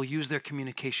when people use their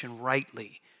communication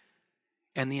rightly.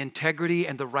 And the integrity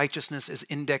and the righteousness is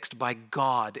indexed by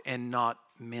God and not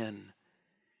men.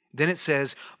 Then it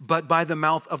says, but by the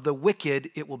mouth of the wicked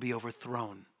it will be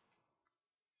overthrown.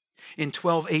 In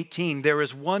 12:18, there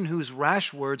is one whose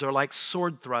rash words are like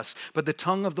sword thrusts, but the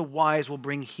tongue of the wise will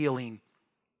bring healing.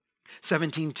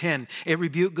 17:10, a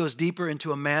rebuke goes deeper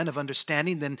into a man of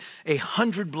understanding than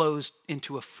 100 blows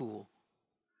into a fool.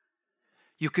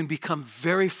 You can become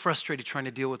very frustrated trying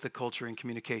to deal with the culture and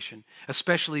communication,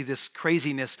 especially this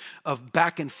craziness of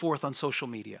back and forth on social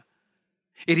media.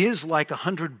 It is like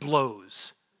 100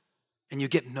 blows, and you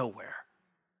get nowhere.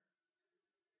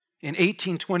 In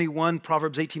 18:21,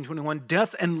 Proverbs 18:21,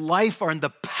 death and life are in the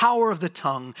power of the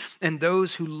tongue, and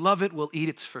those who love it will eat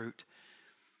its fruit.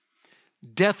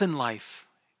 Death and life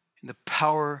in the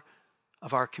power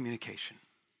of our communication.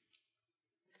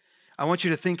 I want you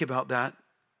to think about that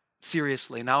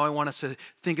seriously. Now I want us to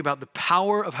think about the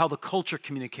power of how the culture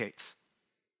communicates.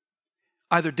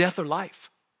 Either death or life.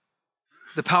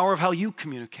 The power of how you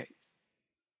communicate.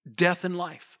 Death and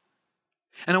life.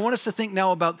 And I want us to think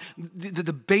now about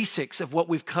the basics of what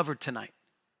we've covered tonight.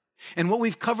 And what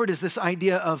we've covered is this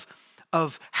idea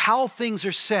of how things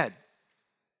are said.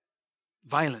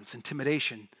 Violence,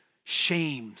 intimidation,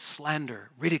 shame, slander,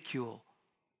 ridicule.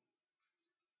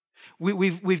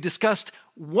 We've discussed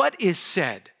what is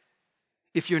said.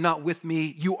 If you're not with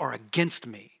me, you are against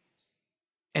me.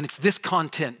 And it's this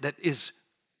content that is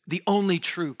the only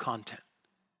true content.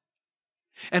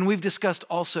 And we've discussed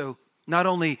also not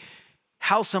only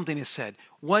how something is said,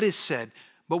 what is said,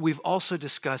 but we've also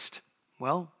discussed,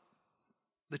 well,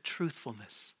 the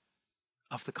truthfulness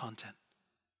of the content.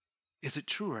 Is it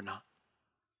true or not?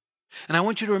 And I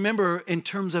want you to remember, in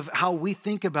terms of how we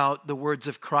think about the words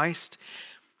of Christ,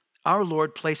 our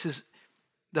Lord places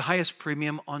the highest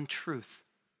premium on truth.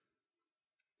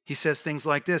 He says things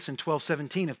like this in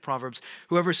 12:17 of Proverbs,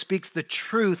 whoever speaks the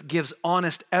truth gives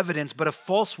honest evidence, but a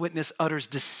false witness utters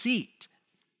deceit.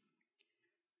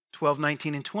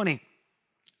 12:19 and 20,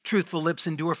 truthful lips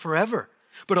endure forever,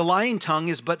 but a lying tongue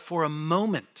is but for a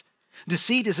moment.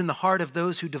 Deceit is in the heart of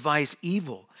those who devise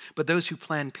evil, but those who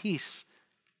plan peace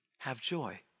have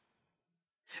joy.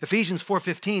 Ephesians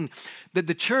 4:15, that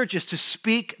the church is to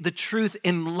speak the truth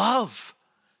in love.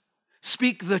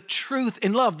 Speak the truth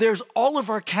in love. There's all of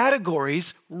our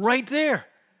categories right there.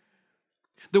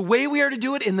 The way we are to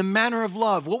do it in the manner of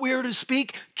love. What we are to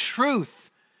speak, truth.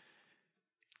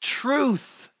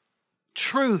 Truth.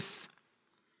 Truth.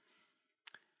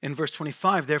 In verse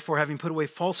 25, therefore, having put away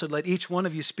falsehood, let each one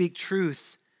of you speak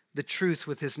truth, the truth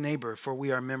with his neighbor, for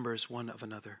we are members one of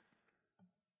another.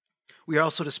 We are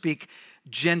also to speak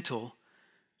gentle.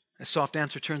 A soft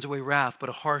answer turns away wrath, but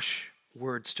a harsh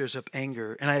word stirs up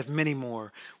anger. And I have many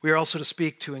more. We are also to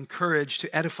speak to encourage,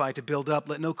 to edify, to build up.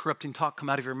 Let no corrupting talk come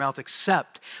out of your mouth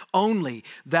except only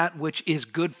that which is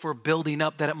good for building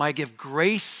up, that it might give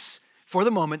grace, for the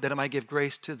moment, that it might give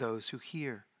grace to those who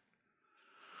hear.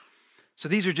 So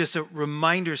these are just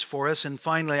reminders for us. And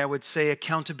finally, I would say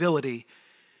accountability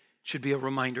should be a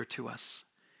reminder to us.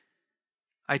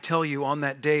 I tell you, on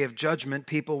that day of judgment,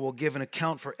 people will give an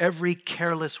account for every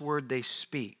careless word they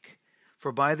speak.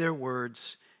 For by their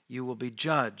words you will be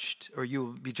judged, or you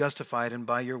will be justified, and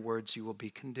by your words you will be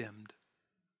condemned.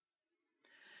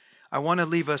 I want to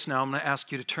leave us now. I'm going to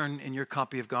ask you to turn in your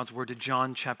copy of God's Word to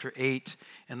John chapter 8,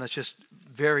 and let's just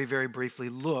very, very briefly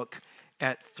look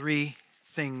at three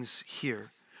things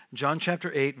here. John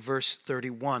chapter 8, verse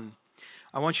 31.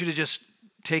 I want you to just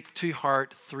take to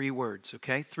heart three words,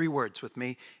 okay? 3 words with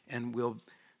me, and we'll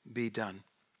be done.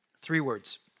 3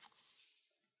 words.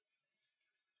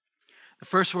 The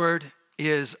first word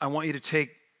is, I want you to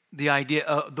take the idea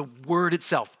of the word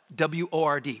itself,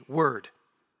 W-O-R-D, word.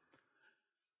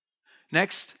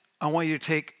 Next, I want you to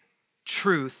take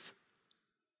truth.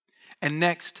 And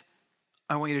next,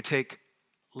 I want you to take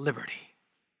liberty.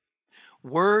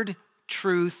 Word,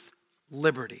 truth,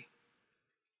 liberty.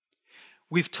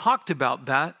 We've talked about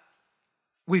that.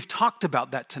 We've talked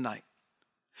about that tonight.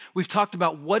 We've talked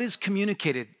about what is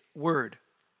communicated, word.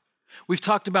 We've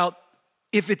talked about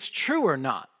if it's true or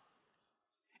not.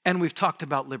 And we've talked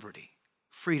about liberty,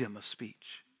 freedom of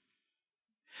speech.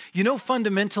 You know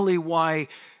fundamentally why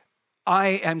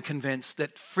I am convinced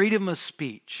that freedom of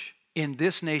speech in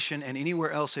this nation and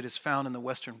anywhere else it is found in the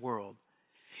Western world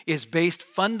is based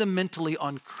fundamentally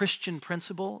on Christian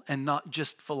principle and not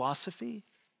just philosophy?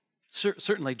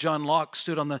 Certainly, John Locke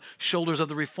stood on the shoulders of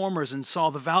the reformers and saw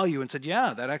the value and said,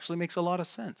 yeah, that actually makes a lot of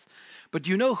sense. But do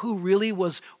you know who really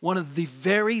was one of the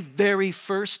very, very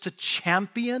first to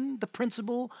champion the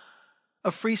principle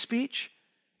of free speech?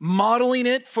 Modeling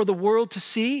it for the world to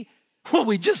see? Well,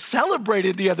 we just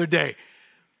celebrated the other day.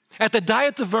 At the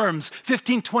Diet of Worms,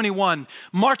 1521,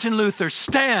 Martin Luther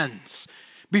stands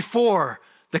before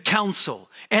the council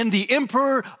and the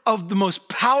emperor of the most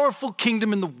powerful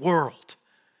kingdom in the world.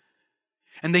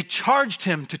 And they charged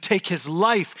him to take his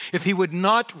life if he would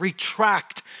not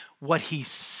retract what he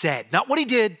said. Not what he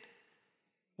did,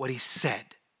 what he said.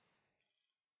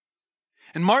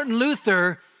 And Martin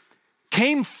Luther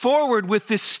came forward with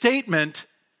this statement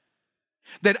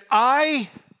that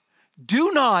I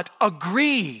do not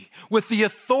agree with the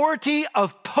authority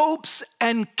of popes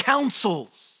and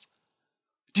councils.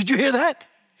 Did you hear that?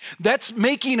 That's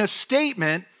making a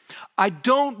statement. I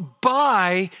don't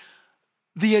buy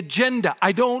the agenda.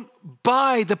 I don't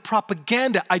buy the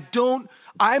propaganda.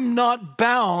 I'm not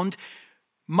bound.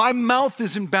 My mouth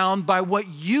isn't bound by what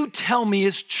you tell me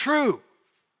is true.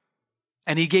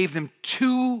 And he gave them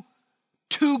two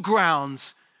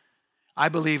grounds, I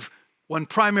believe, one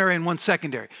primary and one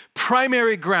secondary.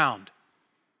 Primary ground,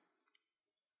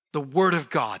 the Word of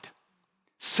God.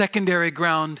 Secondary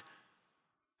ground,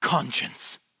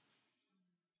 conscience,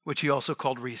 which he also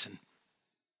called reason.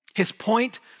 His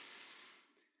point,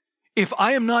 if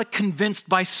I am not convinced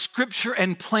by Scripture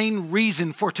and plain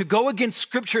reason, for to go against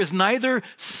Scripture is neither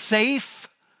safe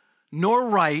nor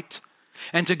right,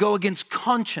 and to go against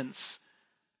conscience.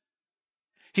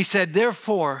 He said,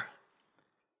 therefore,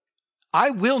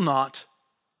 I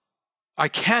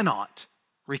cannot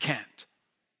recant.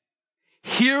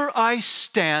 Here I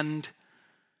stand.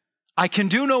 I can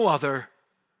do no other.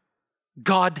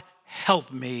 God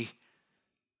help me.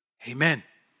 Amen.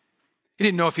 He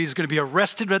didn't know if he was going to be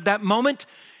arrested at that moment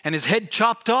and his head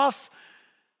chopped off.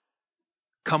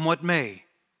 Come what may,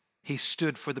 he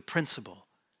stood for the principle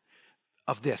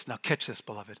of this. Now catch this,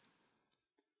 beloved.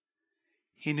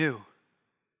 He knew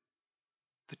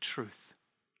the truth.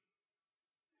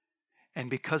 And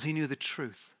because he knew the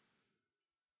truth,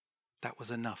 that was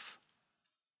enough.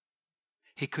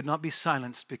 He could not be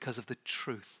silenced because of the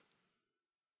truth.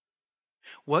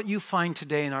 What you find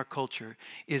today in our culture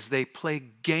is they play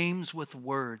games with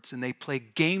words, and they play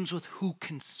games with who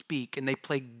can speak, and they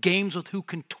play games with who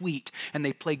can tweet, and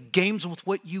they play games with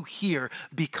what you hear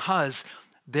because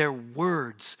their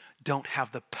words don't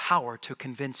have the power to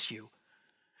convince you.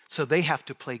 So they have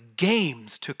to play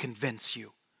games to convince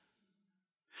you.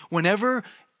 Whenever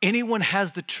anyone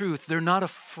has the truth, they're not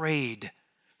afraid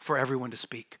for everyone to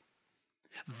speak.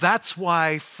 That's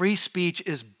why free speech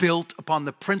is built upon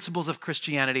the principles of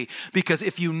Christianity, because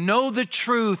if you know the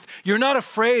truth, you're not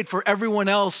afraid for everyone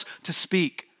else to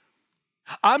speak.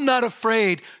 I'm not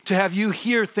afraid to have you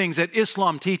hear things that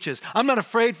Islam teaches. I'm not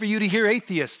afraid for you to hear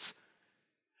atheists,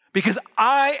 because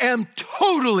I am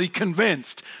totally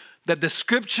convinced that the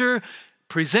scripture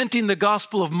presenting the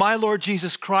gospel of my Lord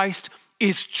Jesus Christ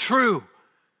is true.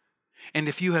 And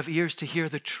if you have ears to hear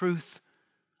the truth,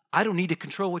 I don't need to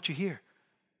control what you hear.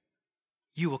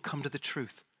 You will come to the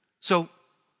truth. So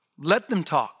let them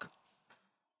talk.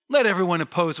 Let everyone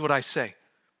oppose what I say.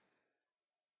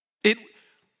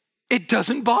 It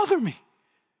doesn't bother me.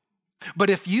 But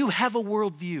if you have a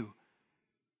worldview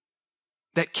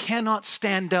that cannot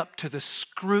stand up to the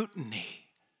scrutiny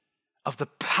of the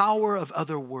power of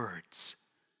other words,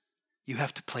 you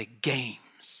have to play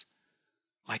games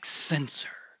like censor,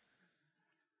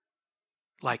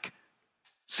 like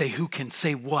say who can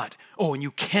say what. Oh, and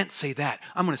you can't say that.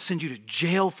 I'm going to send you to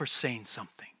jail for saying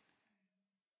something.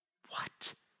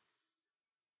 What?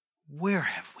 Where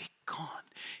have we gone?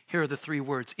 Here are the three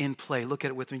words in play. Look at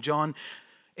it with me. John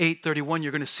 8:31,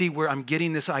 you're going to see where I'm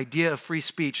getting this idea of free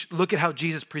speech. Look at how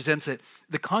Jesus presents it.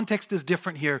 The context is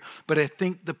different here, but I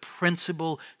think the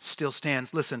principle still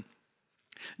stands. Listen,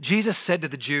 Jesus said to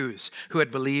the Jews who had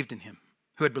believed him,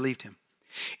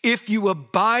 if you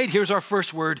abide, here's our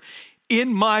first word,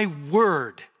 in my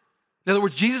word. In other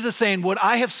words, Jesus is saying, what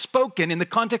I have spoken, in the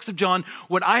context of John,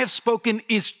 what I have spoken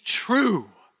is true.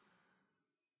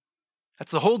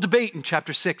 That's the whole debate in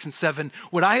chapter 6 and 7.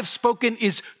 What I have spoken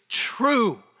is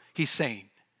true, he's saying.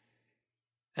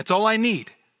 That's all I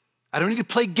need. I don't need to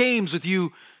play games with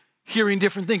you hearing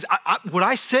different things. What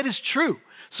I said is true.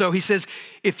 So he says,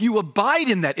 if you abide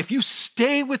in that, if you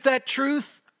stay with that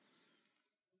truth,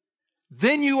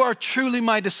 then you are truly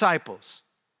my disciples.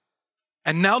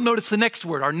 And now notice the next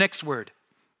word, our next word.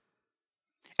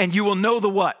 And you will know the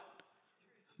what?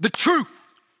 The truth.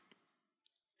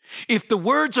 If the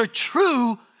words are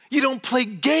true, you don't play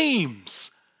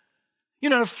games.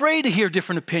 You're not afraid to hear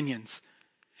different opinions.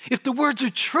 If the words are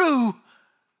true,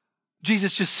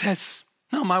 Jesus just says,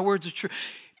 no, my words are true.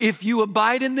 If you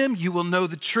abide in them, you will know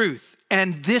the truth.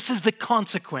 And this is the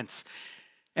consequence.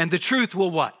 And the truth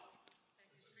will what?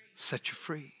 Set you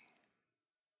free.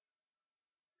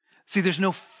 See, there's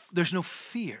no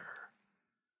fear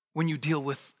when you deal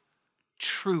with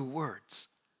true words,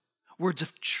 words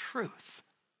of truth.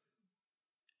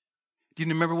 Do you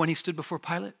remember when he stood before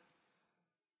Pilate?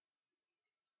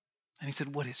 And he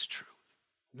said, what is truth?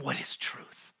 What is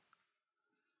truth?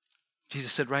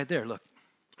 Jesus said right there, look,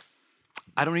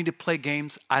 I don't need to play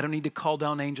games. I don't need to call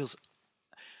down angels.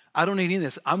 I don't need any of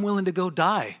this. I'm willing to go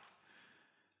die.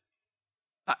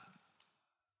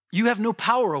 You have no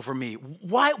power over me.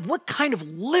 Why? What kind of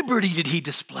liberty did he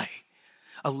display?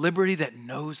 A liberty that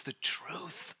knows the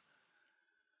truth.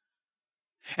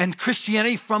 And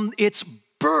Christianity from its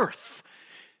birth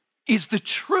is the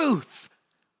truth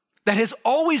that has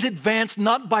always advanced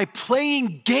not by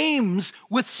playing games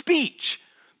with speech,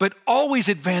 but always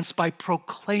advanced by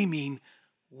proclaiming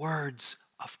words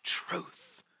of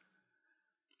truth.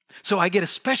 So I get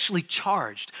especially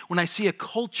charged when I see a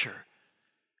culture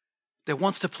that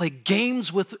wants to play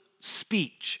games with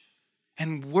speech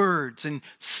and words and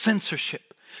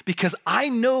censorship, because I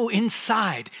know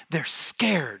inside they're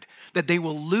scared that they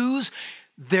will lose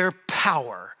their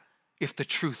power if the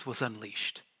truth was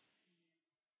unleashed.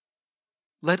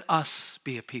 Let us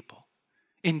be a people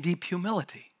in deep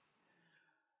humility,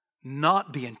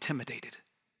 not be intimidated.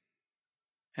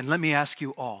 And let me ask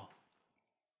you all,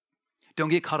 don't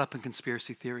get caught up in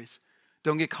conspiracy theories.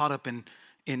 Don't get caught up in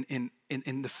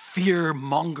the fear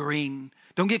mongering.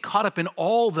 Don't get caught up in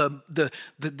all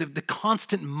the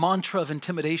constant mantra of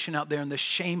intimidation out there and the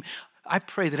shame. I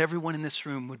pray that everyone in this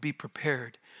room would be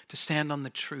prepared to stand on the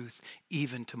truth,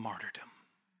 even to martyrdom.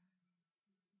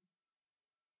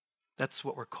 That's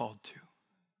what we're called to.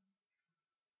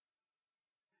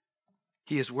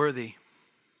 He is worthy.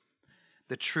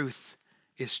 The truth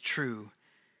is true.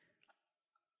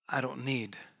 I don't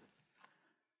need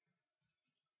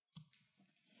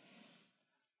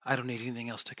anything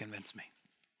else to convince me.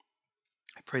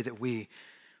 I pray that we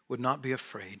would not be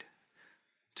afraid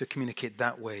to communicate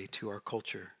that way to our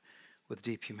culture with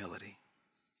deep humility.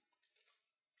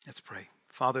 Let's pray.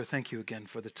 Father, thank you again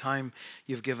for the time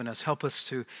you've given us. Help us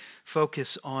to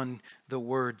focus on the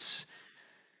words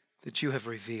that you have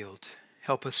revealed.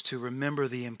 Help us to remember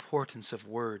the importance of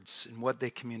words and what they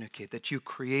communicate, that you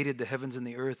created the heavens and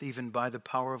the earth even by the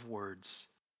power of words.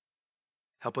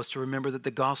 Help us to remember that the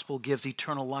gospel gives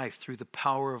eternal life through the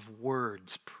power of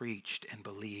words preached and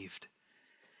believed.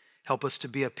 Help us to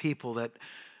be a people that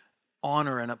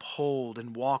honor and uphold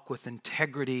and walk with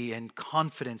integrity and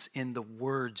confidence in the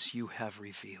words you have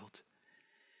revealed.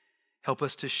 Help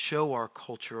us to show our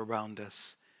culture around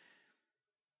us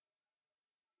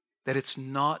that it's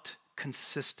not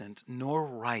consistent nor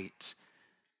right,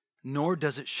 nor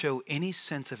does it show any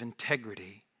sense of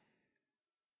integrity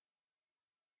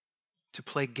to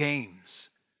play games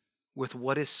with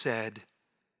what is said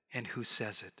and who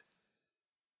says it.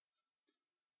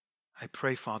 I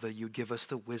pray, Father, you'd give us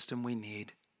the wisdom we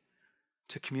need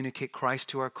to communicate Christ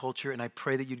to our culture, and I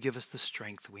pray that you'd give us the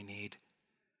strength we need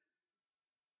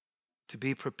to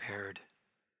be prepared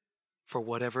for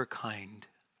whatever kind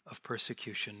of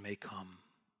persecution may come,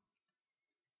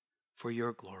 for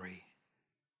your glory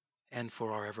and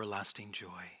for our everlasting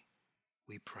joy.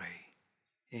 We pray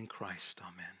in Christ.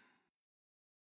 Amen.